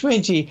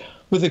 2020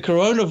 with the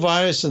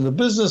coronavirus and the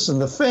business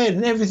and the Fed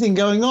and everything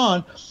going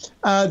on,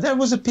 that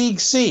was a peak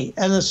C.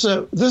 And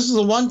so this is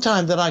the one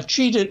time that I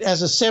treat it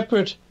as a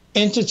separate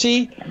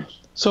entity.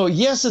 So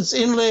yes, it's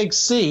in leg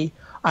C.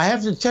 I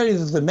have to tell you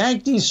that the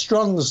MACD is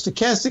strong, the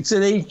stochastic's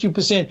at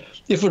 82%.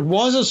 If it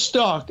was a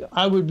stock,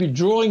 I would be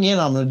drawing in.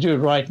 I'm going to do it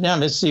right now.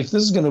 Let's see if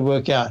this is going to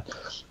work out.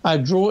 I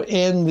draw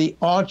in the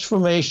arch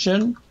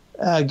formation,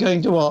 we've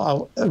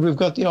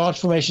got the arch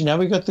formation. Now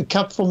we've got the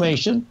cup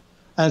formation.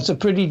 And it's a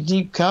pretty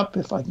deep cup.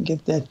 If I can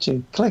get that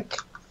to click.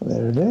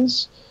 There it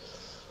is.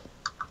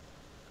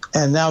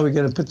 And now we're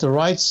going to put the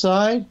right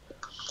side.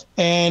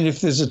 And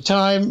if there's a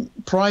time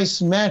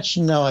price match,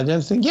 no, I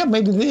don't think. Yeah,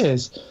 maybe there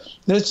is.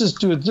 Let's just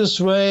do it this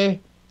way.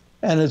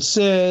 And it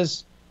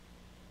says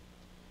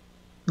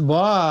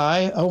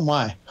buy. Oh,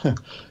 my.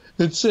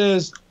 It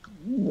says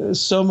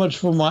so much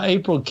for my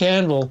April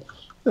candle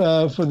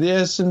for the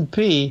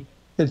S&P.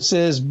 It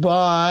says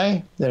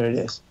buy. There it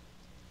is.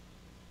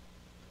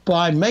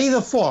 By May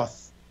the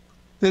 4th,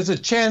 there's a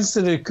chance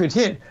that it could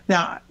hit.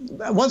 Now,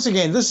 once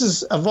again, this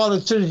is a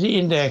volatility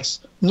index.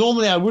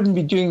 Normally, I wouldn't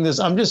be doing this.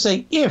 I'm just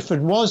saying if it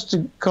was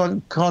to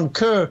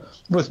concur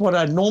with what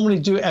I'd normally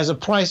do as a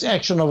price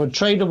action of a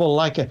tradable,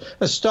 like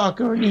a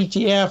stock or an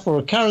ETF or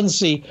a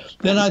currency,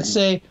 then I'd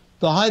say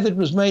the high that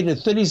was made at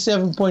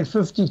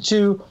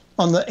 37.52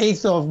 on the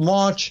 8th of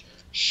March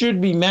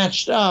should be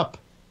matched up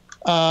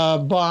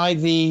by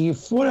the,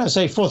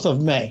 4th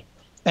of May.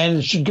 And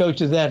it should go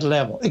to that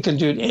level. It can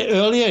do it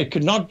earlier. It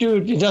could not do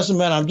it. It doesn't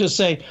matter. I'm just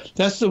saying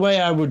that's the way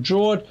I would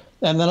draw it.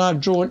 And then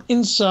I've drawn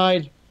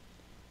inside.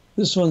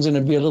 This one's going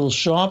to be a little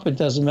sharp. It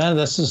doesn't matter.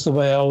 That's just the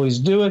way I always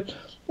do it.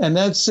 And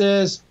that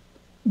says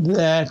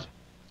that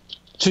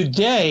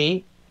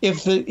today,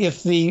 if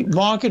the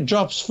market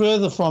drops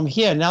further from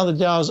here, now the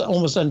Dow is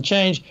almost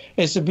unchanged.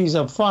 S&P's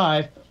up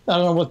 5. I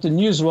don't know what the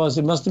news was.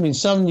 It must have been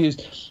some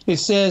news. It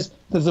says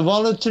that the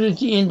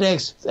volatility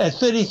index at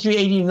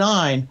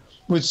 3389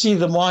 would see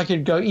the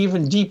market go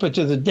even deeper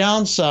to the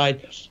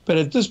downside. But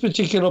at this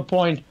particular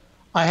point,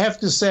 I have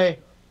to say,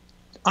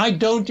 I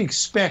don't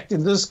expect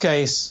in this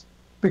case,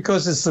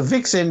 because it's the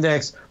VIX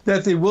index,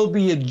 that there will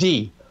be a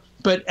D.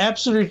 But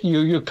absolutely,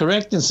 you're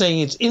correct in saying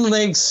it's in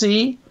leg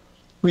C.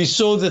 We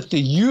saw that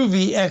the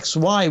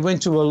UVXY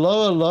went to a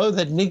lower low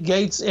that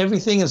negates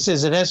everything and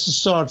says it has to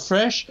start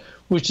fresh,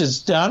 which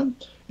is done.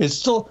 It's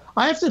still,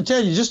 I have to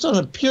tell you, just on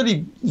a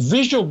purely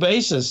visual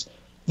basis,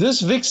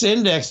 this VIX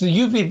index, the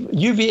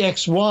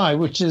UVXY,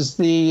 which is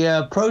the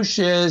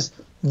ProShares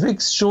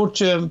VIX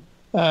short-term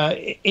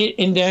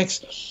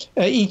index,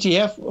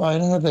 ETF, I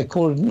don't know if they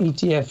call it an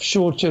ETF,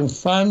 short-term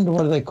fund.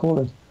 What do they call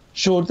it?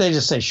 Short, they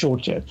just say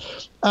short-term.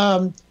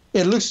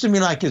 It looks to me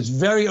like it's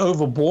very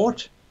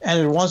overbought and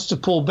it wants to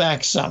pull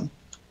back some,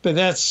 but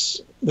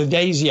that's the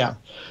day's young.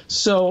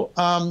 So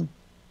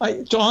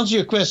to answer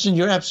your question,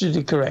 you're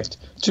absolutely correct.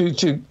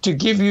 To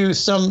give you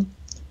some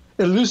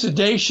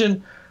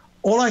elucidation,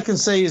 all I can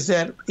say is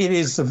that it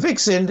is the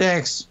VIX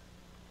index,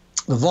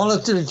 the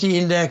volatility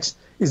index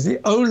is the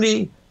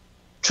only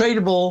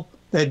tradable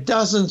that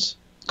doesn't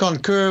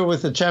concur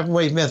with the Chapman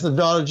wave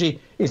methodology.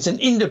 It's an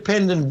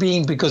independent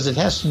being because it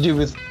has to do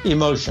with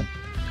emotion.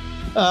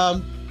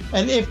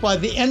 And if by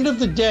the end of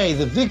the day,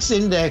 the VIX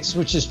index,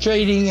 which is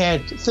trading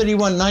at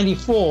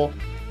 31.94,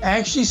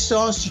 actually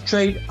starts to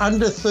trade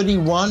under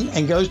 31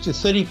 and goes to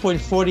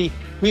 30.40,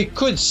 we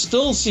could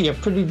still see a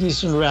pretty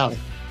decent rally.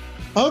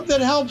 I hope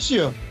that helps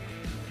you.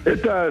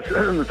 It does.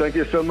 Thank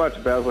you so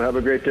much, Basil. Have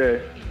a great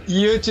day.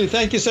 You too.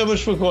 Thank you so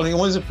much for calling.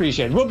 Always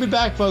appreciate it. We'll be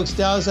back, folks.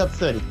 Dow's up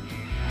 30.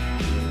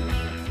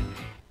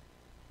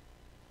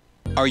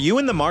 Are you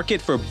in the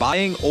market for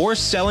buying or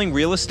selling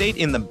real estate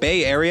in the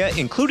Bay Area,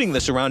 including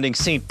the surrounding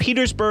St.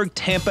 Petersburg,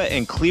 Tampa,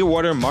 and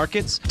Clearwater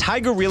markets?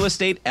 Tiger Real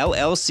Estate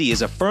LLC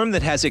is a firm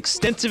that has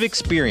extensive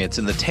experience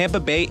in the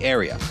Tampa Bay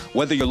area.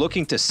 Whether you're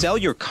looking to sell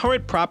your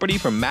current property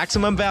for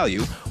maximum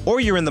value, or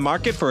you're in the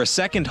market for a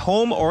second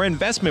home or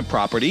investment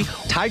property,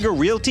 Tiger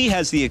Realty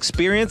has the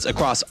experience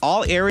across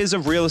all areas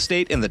of real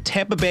estate in the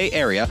Tampa Bay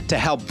area to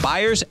help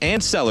buyers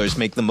and sellers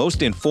make the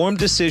most informed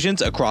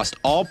decisions across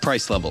all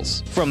price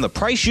levels. From the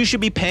price you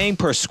should be paying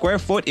per square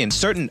foot in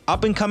certain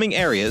up-and-coming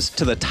areas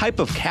to the type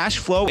of cash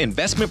flow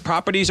investment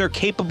properties are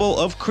capable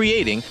of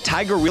creating,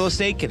 Tiger Real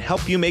Estate can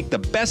help you make the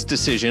best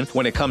decision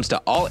when it comes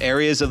to all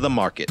areas of the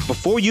market.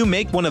 Before you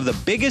make one of the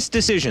biggest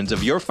decisions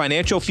of your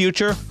financial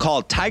future,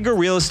 call Tiger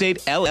Real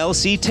Estate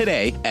LLC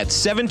today at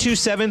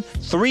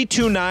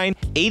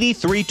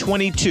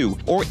 727-329-8322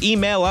 or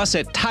email us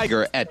at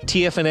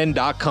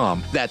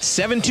tiger@tfnn.com. That's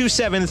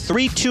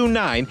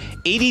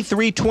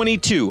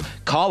 727-329-8322.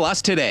 Call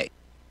us today.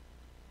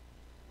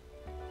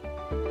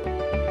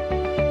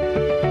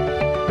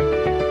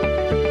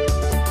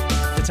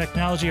 The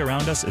technology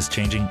around us is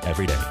changing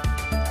every day.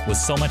 With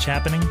so much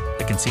happening,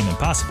 it can seem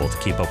impossible to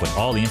keep up with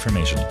all the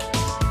information.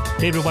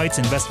 David White's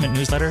investment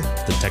newsletter,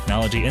 The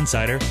Technology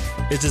Insider,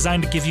 is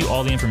designed to give you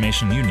all the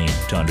information you need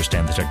to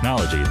understand the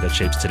technology that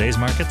shapes today's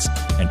markets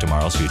and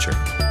tomorrow's future.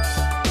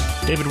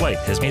 David White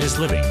has made his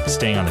living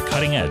staying on the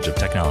cutting edge of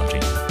technology.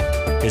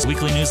 His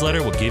weekly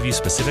newsletter will give you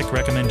specific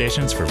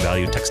recommendations for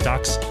value tech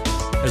stocks,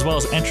 as well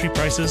as entry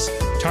prices,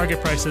 target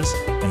prices,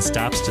 and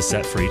stops to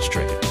set for each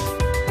trade.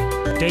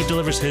 Dave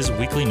delivers his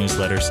weekly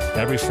newsletters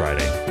every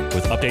Friday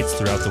with updates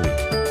throughout the week.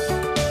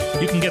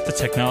 You can get the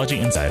Technology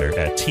Insider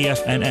at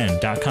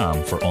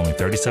TFNN.com for only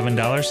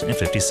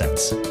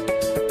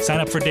 $37.50. Sign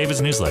up for David's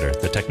newsletter,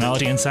 The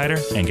Technology Insider,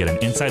 and get an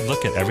inside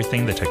look at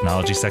everything the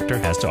technology sector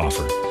has to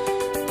offer.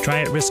 Try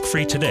it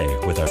risk-free today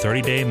with our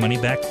 30-day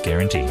money-back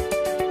guarantee.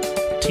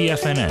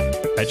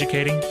 TFNN,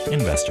 educating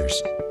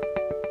investors.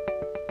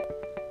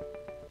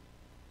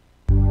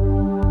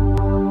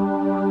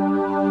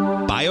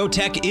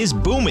 Biotech is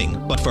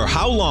booming, but for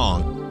how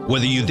long?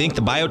 Whether you think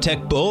the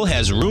biotech bull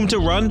has room to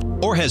run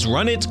or has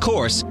run its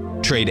course,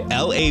 trade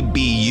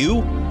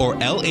LABU or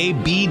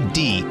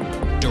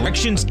LABD.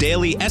 Direction's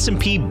daily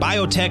S&P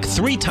Biotech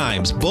 3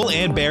 times bull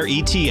and bear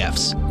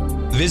ETFs.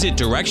 Visit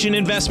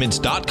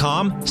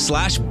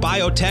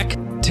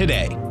directioninvestments.com/biotech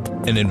today.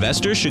 An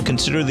investor should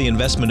consider the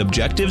investment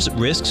objectives,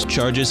 risks,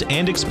 charges,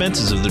 and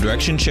expenses of the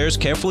Direction shares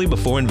carefully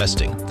before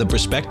investing. The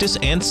prospectus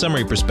and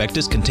summary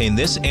prospectus contain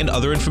this and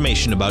other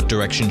information about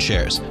Direction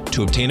shares.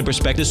 To obtain a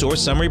prospectus or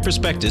summary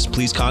prospectus,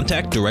 please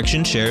contact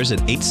Direction shares at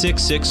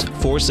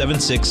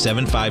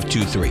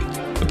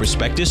 866-476-7523. The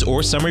prospectus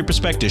or summary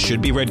prospectus should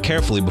be read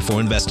carefully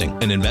before investing.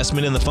 An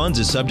investment in the funds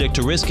is subject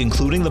to risk,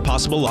 including the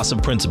possible loss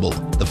of principal.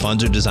 The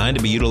funds are designed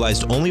to be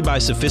utilized only by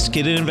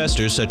sophisticated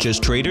investors such as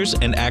traders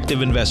and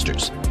active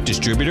investors.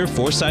 Distributor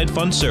Foreside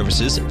Fund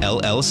Services,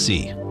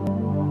 LLC.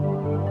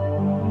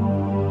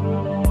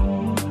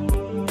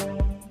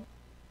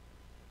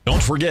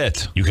 Don't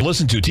forget, you can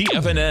listen to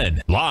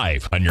TFNN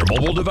live on your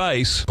mobile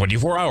device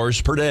 24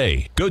 hours per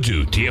day. Go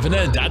to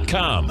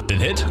TFNN.com, then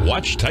hit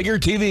Watch Tiger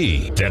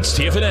TV. That's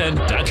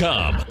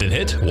TFNN.com, then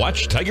hit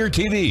Watch Tiger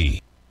TV.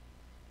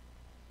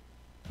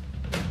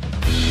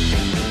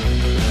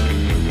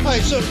 All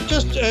right, so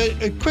just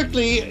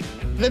quickly,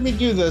 let me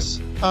do this.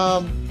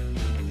 A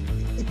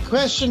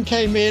question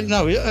came in,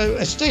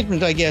 a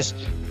statement, I guess.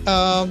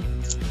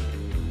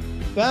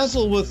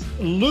 Basil, with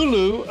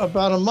Lulu,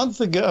 about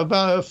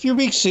a few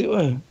weeks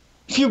ago,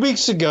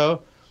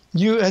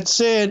 you had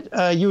said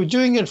you were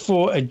doing it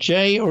for a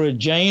Jay or a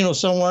Jane or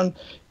someone,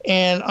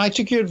 and I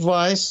took your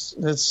advice.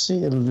 Let's see,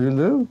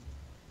 Lulu,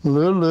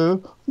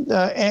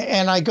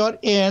 and I got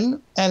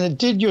in, and it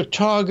did your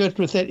target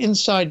with that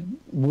inside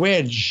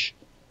wedge,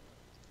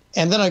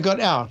 and then I got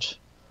out.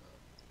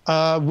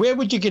 Where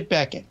would you get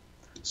back in?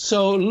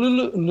 So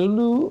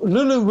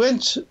Lulu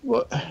went,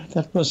 well,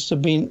 that must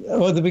have been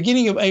the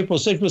beginning of April.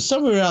 So it was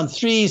somewhere around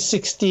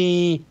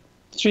 360,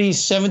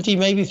 370,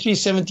 maybe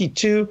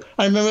 372.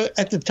 I remember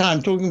at the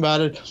time talking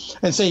about it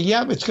and saying,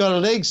 yep, it's got a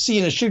leg C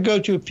and it should go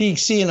to a peak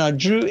C. And I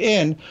drew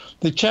in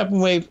the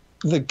Chapman wave,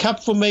 the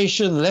cup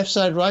formation, left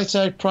side, right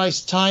side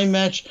price, time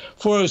match.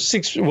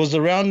 406 was the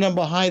round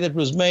number high that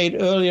was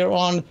made earlier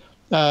on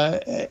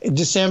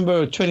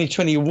December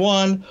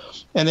 2021,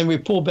 and then we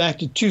pulled back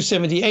to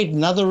 278,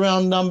 another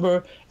round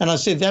number, and I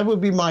said that would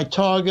be my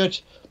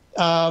target.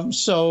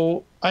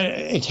 So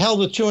it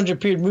held the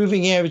 200-period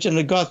moving average, and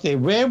it got there.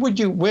 Where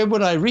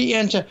would I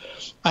re-enter?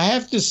 I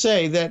have to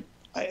say that,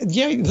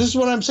 this is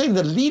what I'm saying.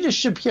 The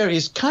leadership here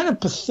is kind of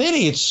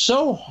pathetic. It's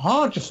so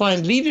hard to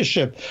find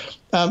leadership.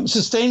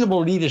 Sustainable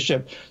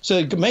leadership. So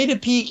it made a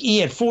peak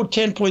E at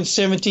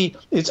 410.70.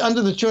 It's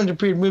under the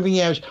 200-period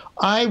moving average.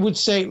 I would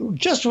say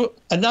just for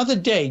another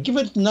day, give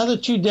it another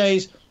 2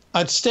 days,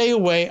 I'd stay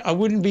away. I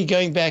wouldn't be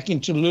going back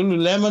into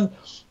Lululemon.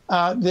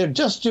 There are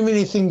just too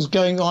many things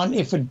going on.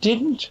 If it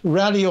didn't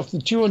rally off the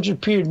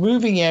 200-period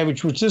moving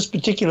average, which this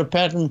particular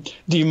pattern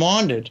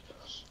demanded,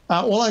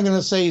 all I'm going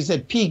to say is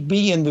that peak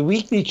B in the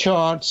weekly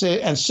charts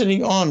and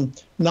sitting on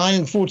 9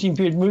 and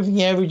 14-period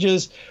moving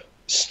averages,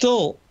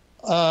 still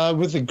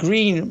with the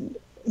green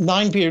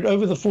 9-period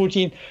over the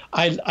 14,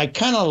 I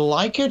kind of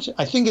like it.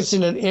 I think it's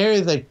in an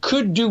area that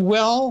could do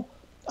well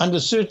under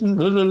certain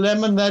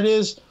Lululemon, that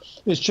is.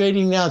 It's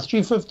trading now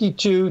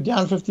 352,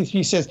 down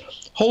 53 cents.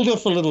 Hold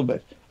off a little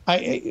bit.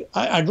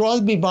 I'd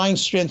rather be buying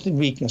strength and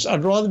weakness.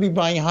 I'd rather be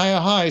buying higher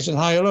highs and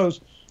higher lows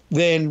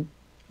than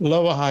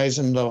lower highs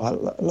and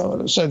lower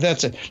lows. So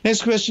that's it.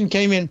 Next question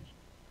came in.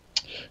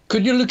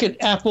 Could you look at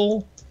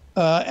Apple?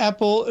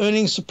 Apple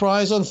earnings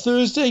surprise on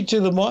Thursday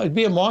to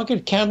be a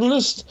market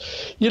catalyst.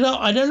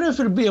 I don't know if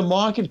it'll be a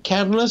market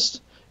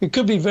catalyst. It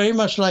could be very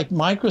much like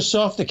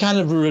Microsoft, a kind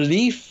of a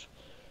relief.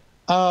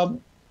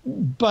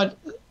 But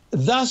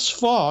thus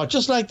far,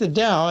 just like the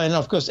Dow, and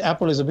of course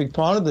Apple is a big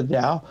part of the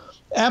Dow,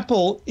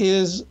 Apple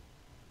is,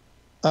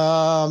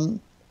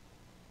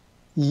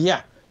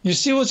 you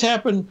see what's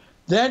happened?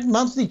 That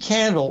monthly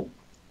candle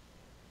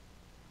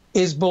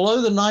is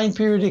below the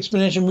 9-period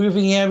exponential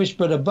moving average,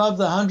 but above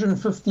the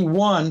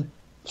 151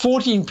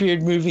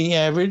 14-period moving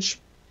average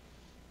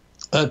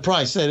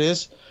price, that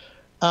is.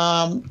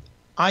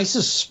 I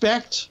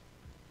suspect,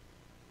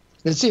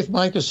 let's see if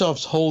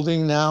Microsoft's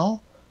holding now.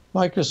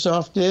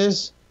 Microsoft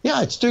is,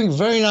 it's doing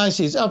very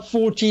nicely. It's up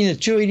 14 at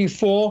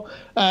 284.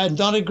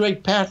 Not a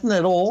great pattern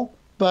at all,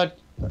 but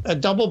a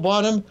double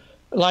bottom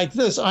like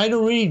this. I'd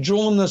already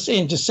drawn this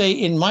in to say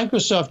in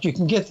Microsoft you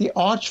can get the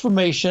arch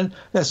formation,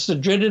 that's the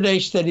dreaded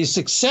H that is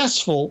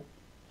successful,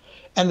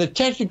 and the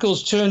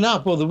technicals turn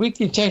up. Well, the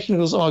weekly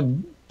technicals are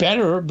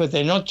better, but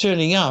they're not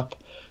turning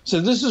up.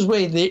 So this is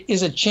where there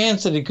is a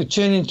chance that it could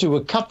turn into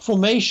a cup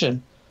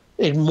formation.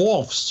 It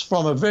morphs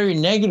from a very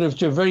negative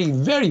to a very,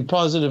 very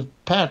positive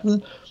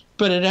pattern,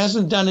 but it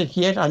hasn't done it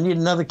yet. I need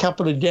another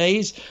couple of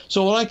days.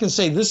 So all I can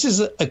say, this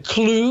is a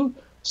clue.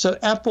 So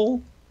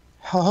Apple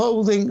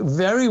holding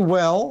very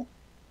well.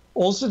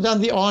 also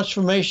done the arch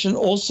formation,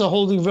 also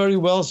holding very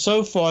well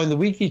so far in the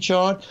weekly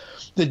chart.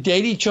 The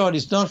daily chart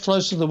is not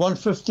close to the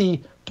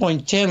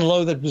 150.10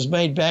 low that was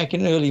made back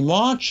in early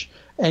March.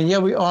 And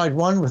here we are at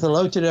one with a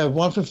low today of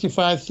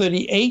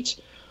 155.38.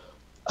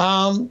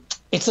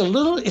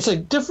 It's a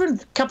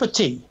different cup of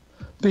tea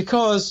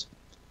because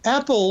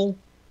Apple,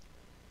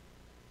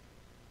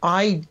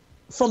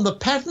 from the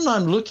pattern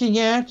I'm looking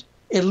at,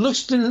 it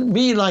looks to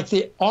me like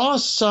there are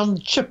some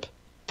chip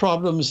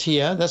problems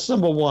here. That's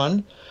number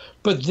one.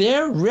 But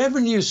their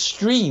revenue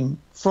stream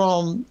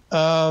from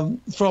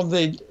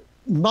the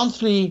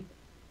monthly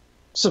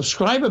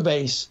subscriber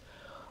base,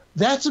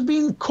 that's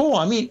been core.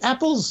 I mean,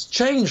 Apple's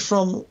changed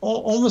from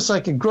almost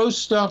like a growth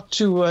stock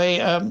to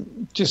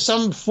to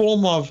some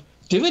form of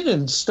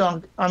dividend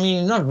stock. I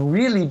mean, not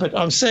really, but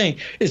I'm saying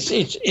it's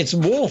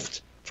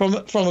morphed from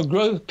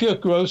a pure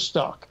growth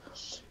stock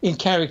in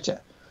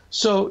character.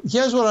 So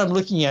here's what I'm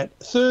looking at.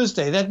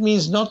 Thursday, that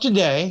means not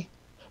today,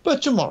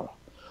 but tomorrow.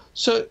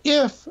 So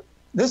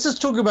let's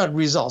just talk about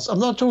results. I'm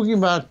not talking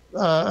about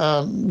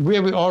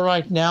where we are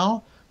right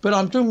now, but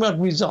I'm talking about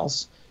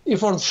results.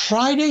 If on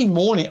Friday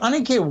morning, I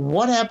don't care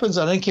what happens,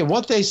 I don't care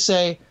what they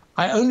say,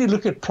 I only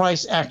look at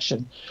price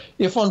action.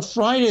 If on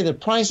Friday the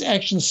price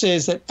action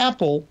says that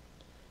Apple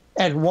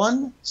at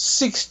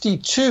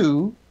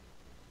 162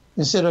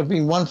 instead of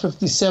being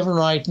 157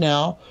 right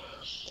now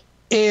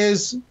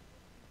it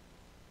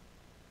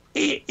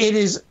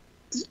is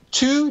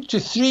 2 to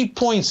 3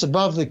 points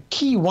above the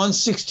key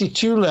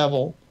 162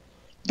 level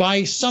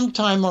by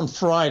sometime on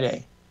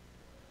Friday.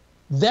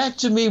 That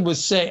to me would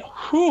say,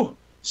 whew,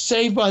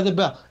 saved by the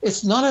bell.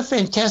 It's not a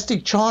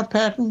fantastic chart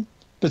pattern,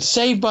 but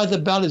saved by the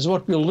bell is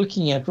what we're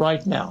looking at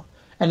right now.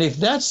 And if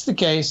that's the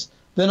case,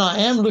 then I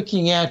am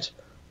looking at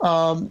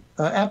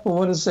Apple.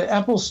 What is it?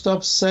 Apple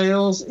stops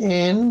sales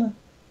in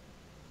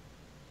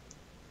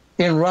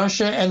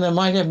Russia, and they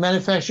might have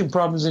manufacturing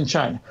problems in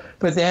China.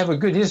 But they have a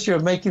good history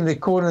of making the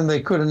quarter, and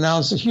they could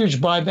announce a huge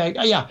buyback.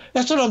 Yeah,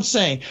 that's what I'm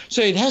saying.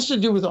 So it has to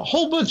do with a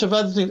whole bunch of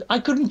other things. I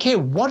couldn't care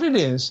what it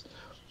is.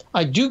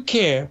 I do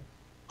care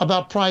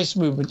about price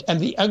movement. And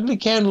the ugly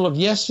candle of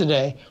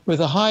yesterday with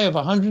a high of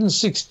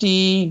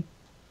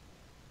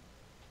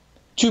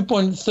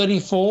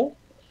 162.34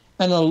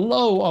 and a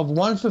low of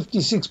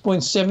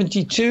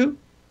 156.72,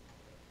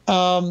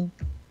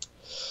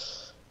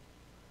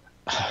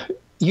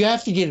 you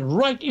have to get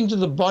right into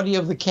the body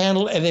of the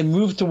candle and then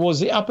move towards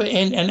the upper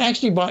end. And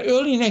actually, by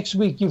early next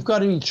week, you've got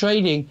to be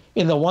trading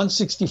in the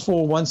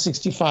 164,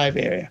 165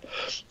 area.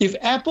 If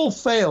Apple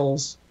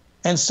fails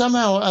and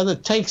somehow or other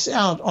takes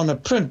out on a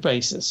print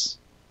basis,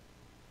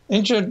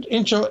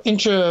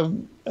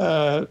 intra-evening,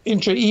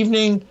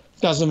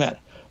 doesn't matter.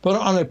 But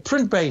on a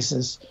print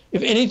basis,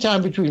 if any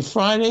time between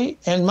Friday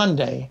and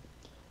Monday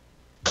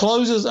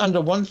closes under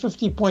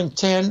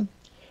 150.10,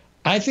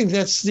 I think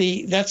that's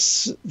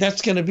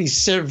going to be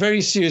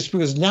very serious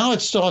because now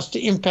it starts to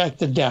impact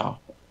the Dow.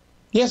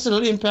 Yes,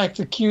 it'll impact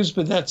the Qs,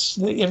 but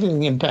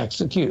everything impacts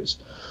the Qs.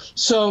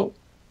 So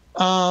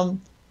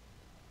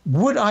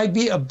would I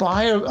be a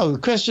buyer? The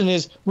question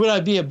is, would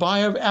I be a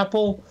buyer of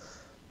Apple?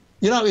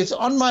 It's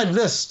on my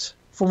list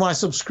for my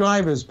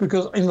subscribers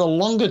because in the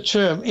longer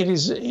term, it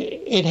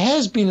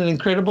has been an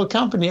incredible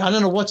company. I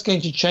don't know what's going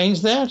to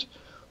change that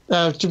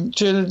to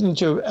turn it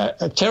into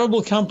a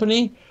terrible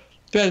company.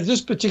 But at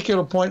this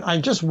particular point,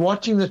 I'm just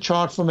watching the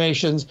chart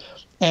formations,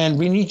 and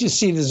we need to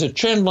see there's a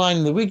trend line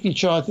in the weekly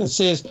chart that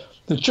says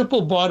the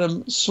triple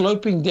bottom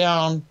sloping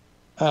down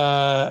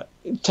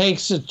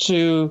takes it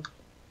to,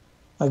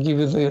 I'll give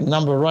you the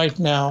number right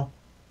now.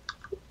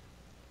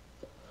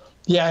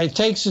 Yeah, it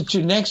takes it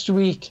to next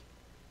week,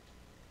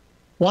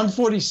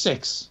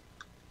 146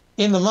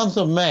 in the month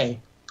of May.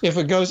 If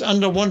it goes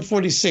under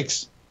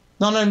 146,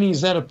 not only is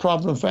that a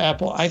problem for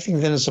Apple, I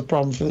think then it's a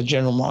problem for the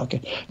general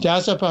market.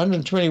 Dow's up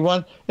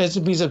 121,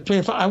 S&P's up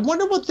 25. I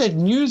wonder what that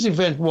news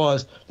event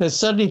was that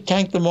suddenly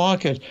tanked the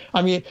market.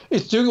 I mean,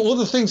 it's doing all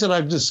the things that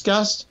I've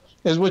discussed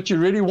is what you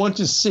really want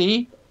to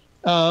see.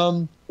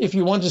 If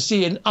you want to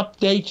see an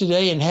update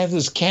today and have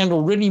this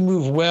candle really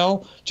move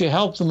well to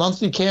help the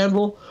monthly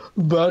candle,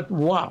 but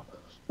wow.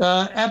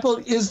 Apple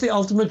is the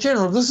ultimate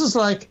general. This is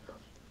like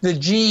the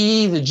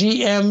GE, the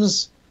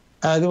GMs.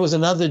 There was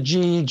another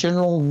G,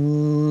 General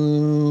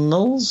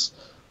Mills,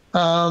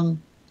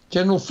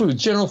 General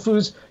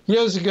Foods.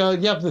 Years ago,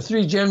 yep, the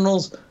three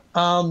generals.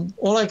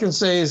 All I can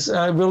say is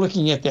we're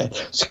looking at that.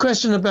 It's a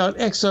question about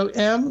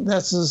XOM.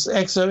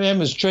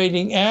 XOM is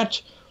trading at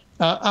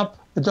up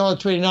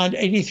 $1.29 to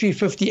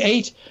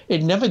 83.58.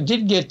 It never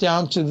did get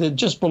down to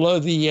just below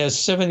the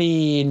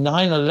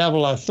 79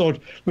 level. I thought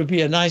would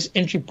be a nice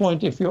entry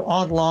point if you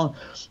aren't long.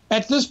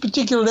 At this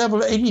particular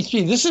level,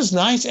 83, this is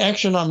nice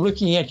action I'm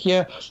looking at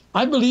here.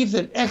 I believe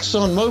that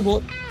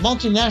ExxonMobil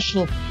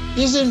multinational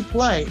is in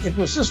play. It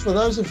was just for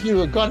those of you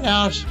who got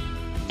out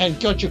and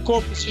got your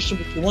core position,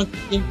 but you want to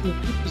get into a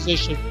good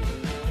position.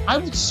 I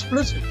would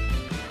split it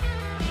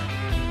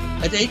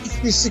at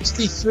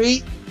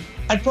 83.63.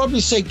 I'd probably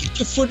say get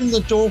your foot in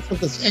the door for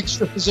this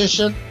extra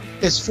position.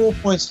 It's 4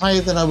 points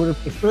higher than I would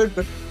have preferred,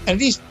 but at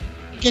least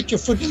get your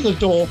foot in the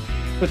door,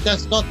 but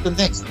that's not the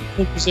next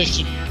full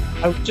position.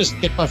 I would just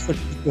get my foot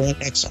in the door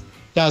next time.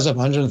 Dow's up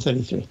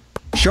 133.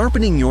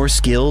 Sharpening your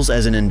skills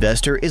as an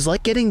investor is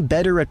like getting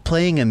better at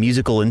playing a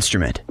musical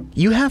instrument.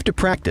 You have to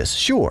practice,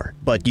 sure,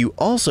 but you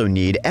also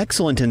need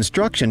excellent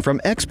instruction from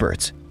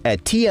experts.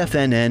 At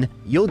TFNN,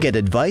 you'll get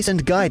advice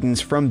and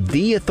guidance from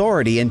the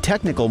authority in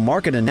technical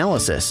market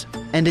analysis.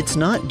 And it's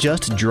not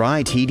just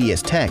dry,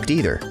 tedious text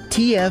either.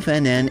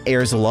 TFNN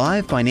airs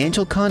live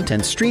financial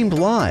content streamed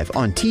live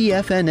on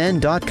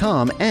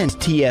TFNN.com and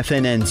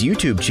TFNN's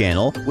YouTube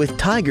channel with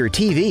Tiger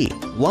TV,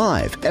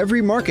 live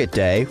every market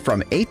day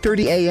from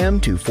 8:30 a.m.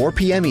 to 4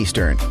 p.m.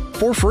 Eastern,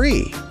 for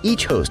free.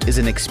 Each host is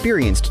an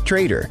experienced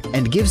trader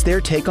and gives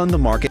their take on the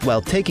market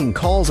while taking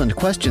calls and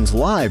questions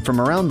live from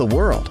around the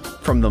world.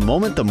 From the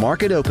moment the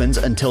market opens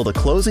until the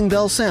closing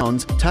bell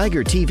sounds,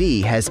 Tiger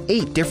TV has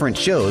 8 different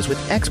shows with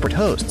expert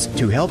hosts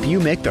to help you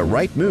make the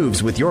right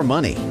moves with your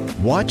money.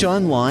 Watch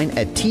online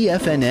at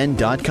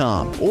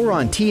TFNN.com or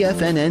on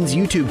TFNN's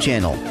YouTube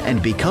channel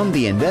and become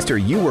the investor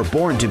you were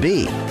born to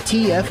be.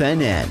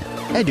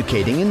 TFNN,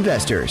 educating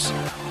investors.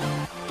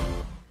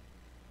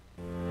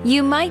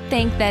 You might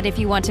think that if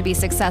you want to be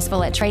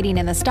successful at trading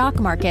in the stock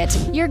market,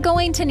 you're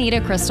going to need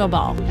a crystal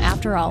ball.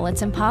 After all,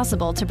 it's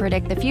impossible to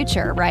predict the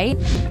future, right?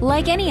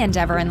 Like any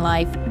endeavor in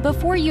life,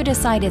 before you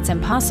decide it's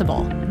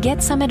impossible,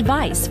 get some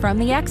advice from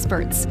the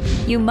experts.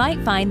 You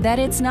might find that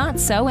it's not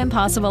so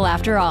impossible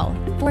after all.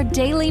 For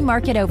daily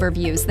market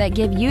overviews that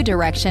give you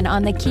direction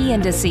on the key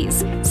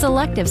indices,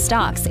 selective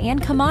stocks,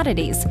 and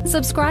commodities,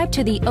 subscribe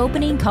to the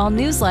Opening Call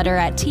newsletter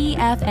at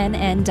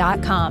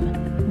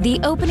TFNN.com. The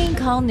Opening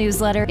Call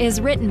newsletter is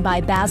written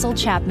by Basil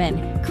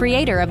Chapman,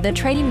 creator of the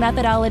trading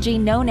methodology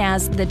known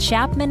as the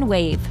Chapman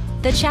Wave.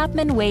 The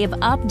Chapman Wave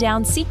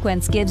up-down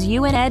sequence gives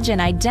you an edge in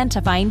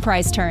identifying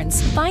price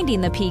turns, finding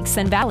the peaks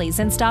and valleys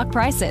in stock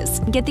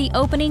prices. Get the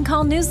Opening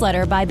Call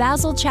newsletter by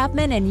Basil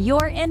Chapman in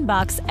your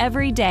inbox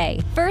every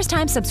day.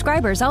 First-time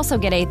subscribers also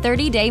get a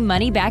 30-day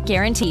money-back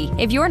guarantee.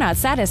 If you're not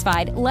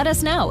satisfied, let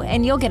us know,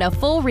 and you'll get a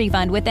full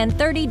refund within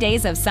 30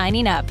 days of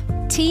signing up.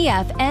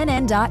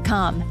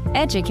 TFNN.com,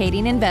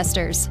 educating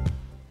investors.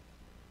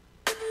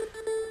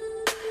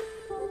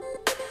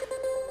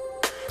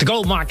 The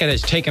gold market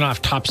has taken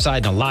off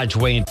topside in a large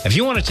way. If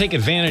you want to take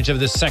advantage of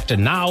this sector,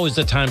 now is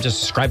the time to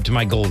subscribe to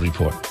my gold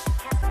report.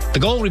 The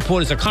Gold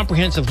Report is a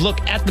comprehensive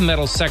look at the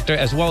metals sector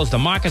as well as the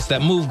markets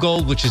that move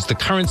gold, which is the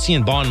currency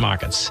and bond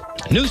markets.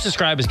 New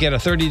subscribers get a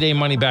 30-day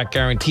money-back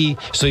guarantee,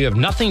 so you have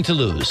nothing to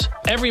lose.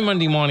 Every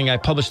Monday morning, I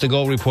publish the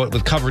Gold Report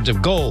with coverage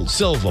of gold,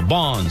 silver,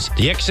 bonds,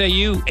 the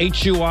XAU,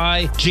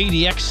 HUI,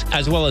 GDX,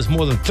 as well as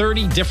more than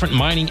 30 different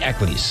mining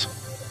equities.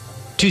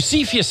 To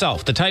see for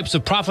yourself the types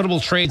of profitable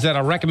trades that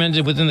are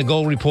recommended within the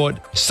Gold Report,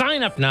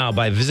 sign up now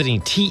by visiting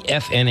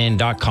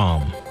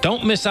TFNN.com.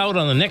 Don't miss out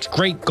on the next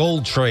great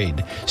gold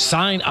trade.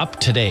 Sign up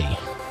today.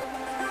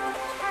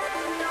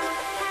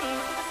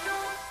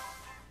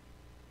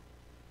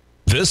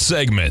 This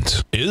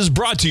segment is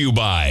brought to you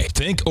by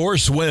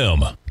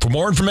Thinkorswim. For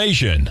more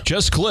information,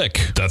 just click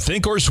the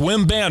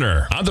Thinkorswim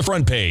banner on the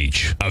front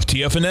page of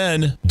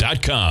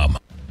TFNN.com.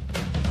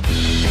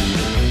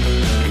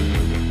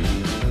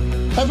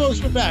 Hi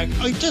folks, we're back.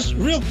 Just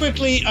real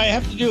quickly, I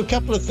have to do a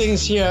couple of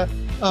things here.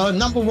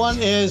 Number one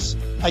is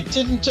I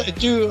didn't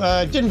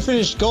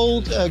finish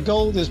gold.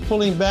 Gold is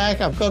pulling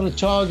back. I've got a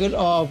target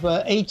of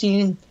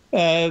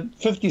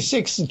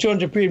 1856, the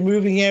 200-period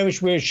moving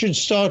average, where it should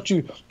start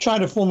to try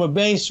to form a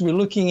base. We're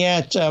looking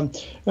at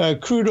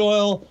crude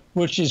oil,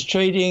 which is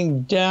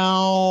trading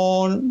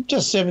down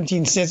just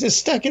 17 cents. It's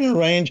stuck in a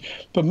range,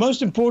 but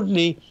most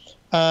importantly,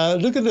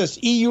 look at this,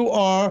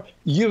 EUR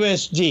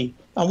USD.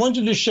 I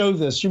wanted to show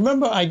this. You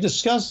remember I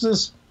discussed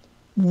this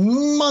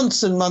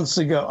months and months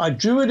ago. I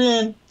drew it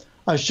in.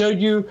 I showed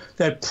you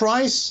that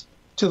price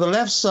to the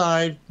left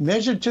side,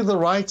 measured to the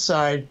right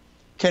side,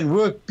 can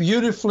work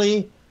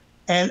beautifully,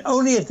 and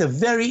only at the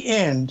very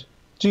end,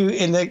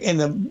 on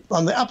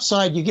the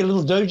upside you get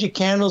little doji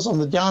candles. On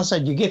the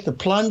downside you get the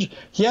plunge.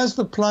 Here's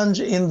the plunge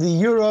in the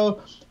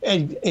euro,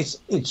 and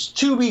it's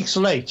 2 weeks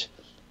late.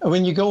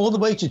 When you go all the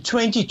way to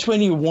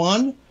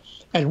 2021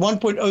 at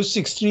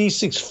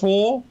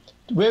 1.06364.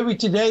 Where we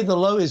today, the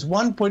low is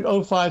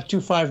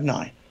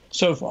 1.05259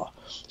 so far.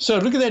 So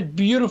look at that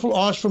beautiful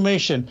arch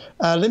formation.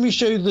 Let me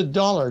show you the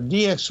dollar,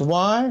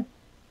 DXY.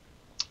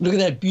 Look at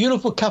that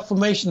beautiful cup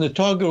formation. The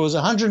target was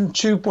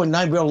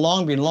 102.9.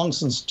 We're been long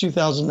since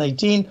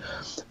 2018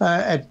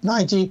 at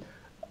 90.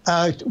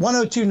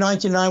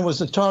 102.99 was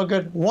the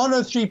target.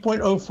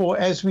 103.04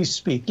 as we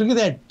speak. Look at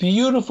that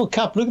beautiful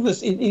cup. Look at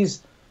this. It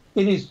is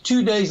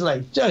 2 days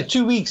late,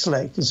 2 weeks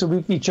late. It's a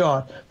weekly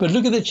chart. But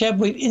look at the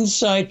Chapman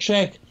inside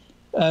track.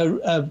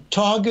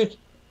 Target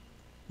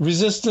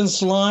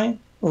resistance line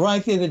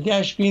right there, the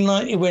dashed green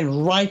line. It went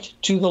right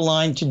to the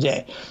line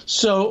today.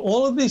 So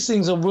all of these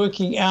things are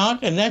working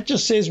out, and that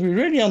just says we're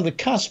really on the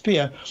cusp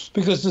here,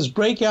 because this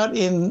breakout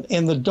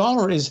in the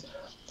dollar it's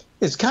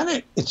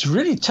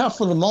really tough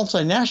for the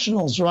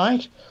multinationals,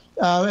 right?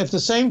 At the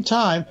same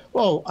time,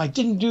 I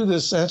didn't do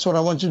this. That's what I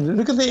want you to do.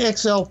 Look at the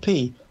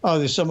XLP. Oh,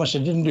 there's so much I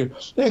didn't do.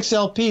 The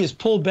XLP is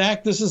pulled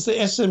back. This is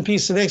the S&P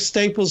Select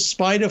Staples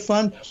Spider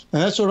Fund,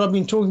 and that's what I've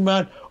been talking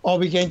about. Are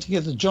we going to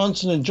get the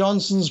Johnson &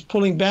 Johnson's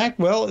pulling back?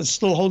 Well, it's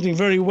still holding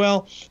very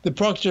well. The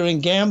Procter &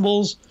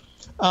 Gamble's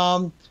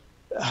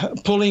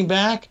pulling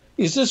back.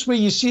 Is this where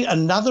you see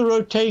another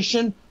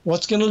rotation?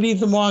 What's going to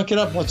lead the market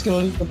up? What's going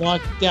to lead the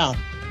market down?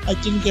 I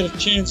didn't get a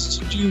chance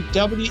to do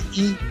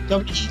WETF.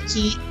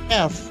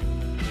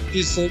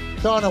 Is the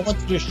chart I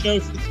wanted to show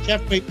for the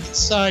Chapman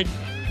inside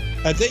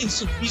the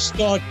instant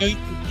restart going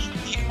to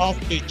be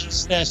after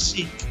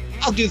G/C.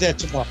 I'll do that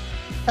tomorrow.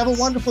 Have a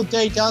wonderful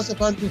day. Down's up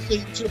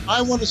 132.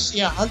 I want to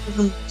see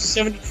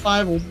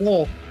 175 or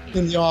more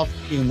in the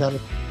afternoon.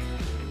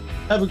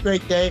 Have a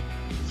great day.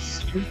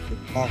 See you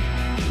tomorrow.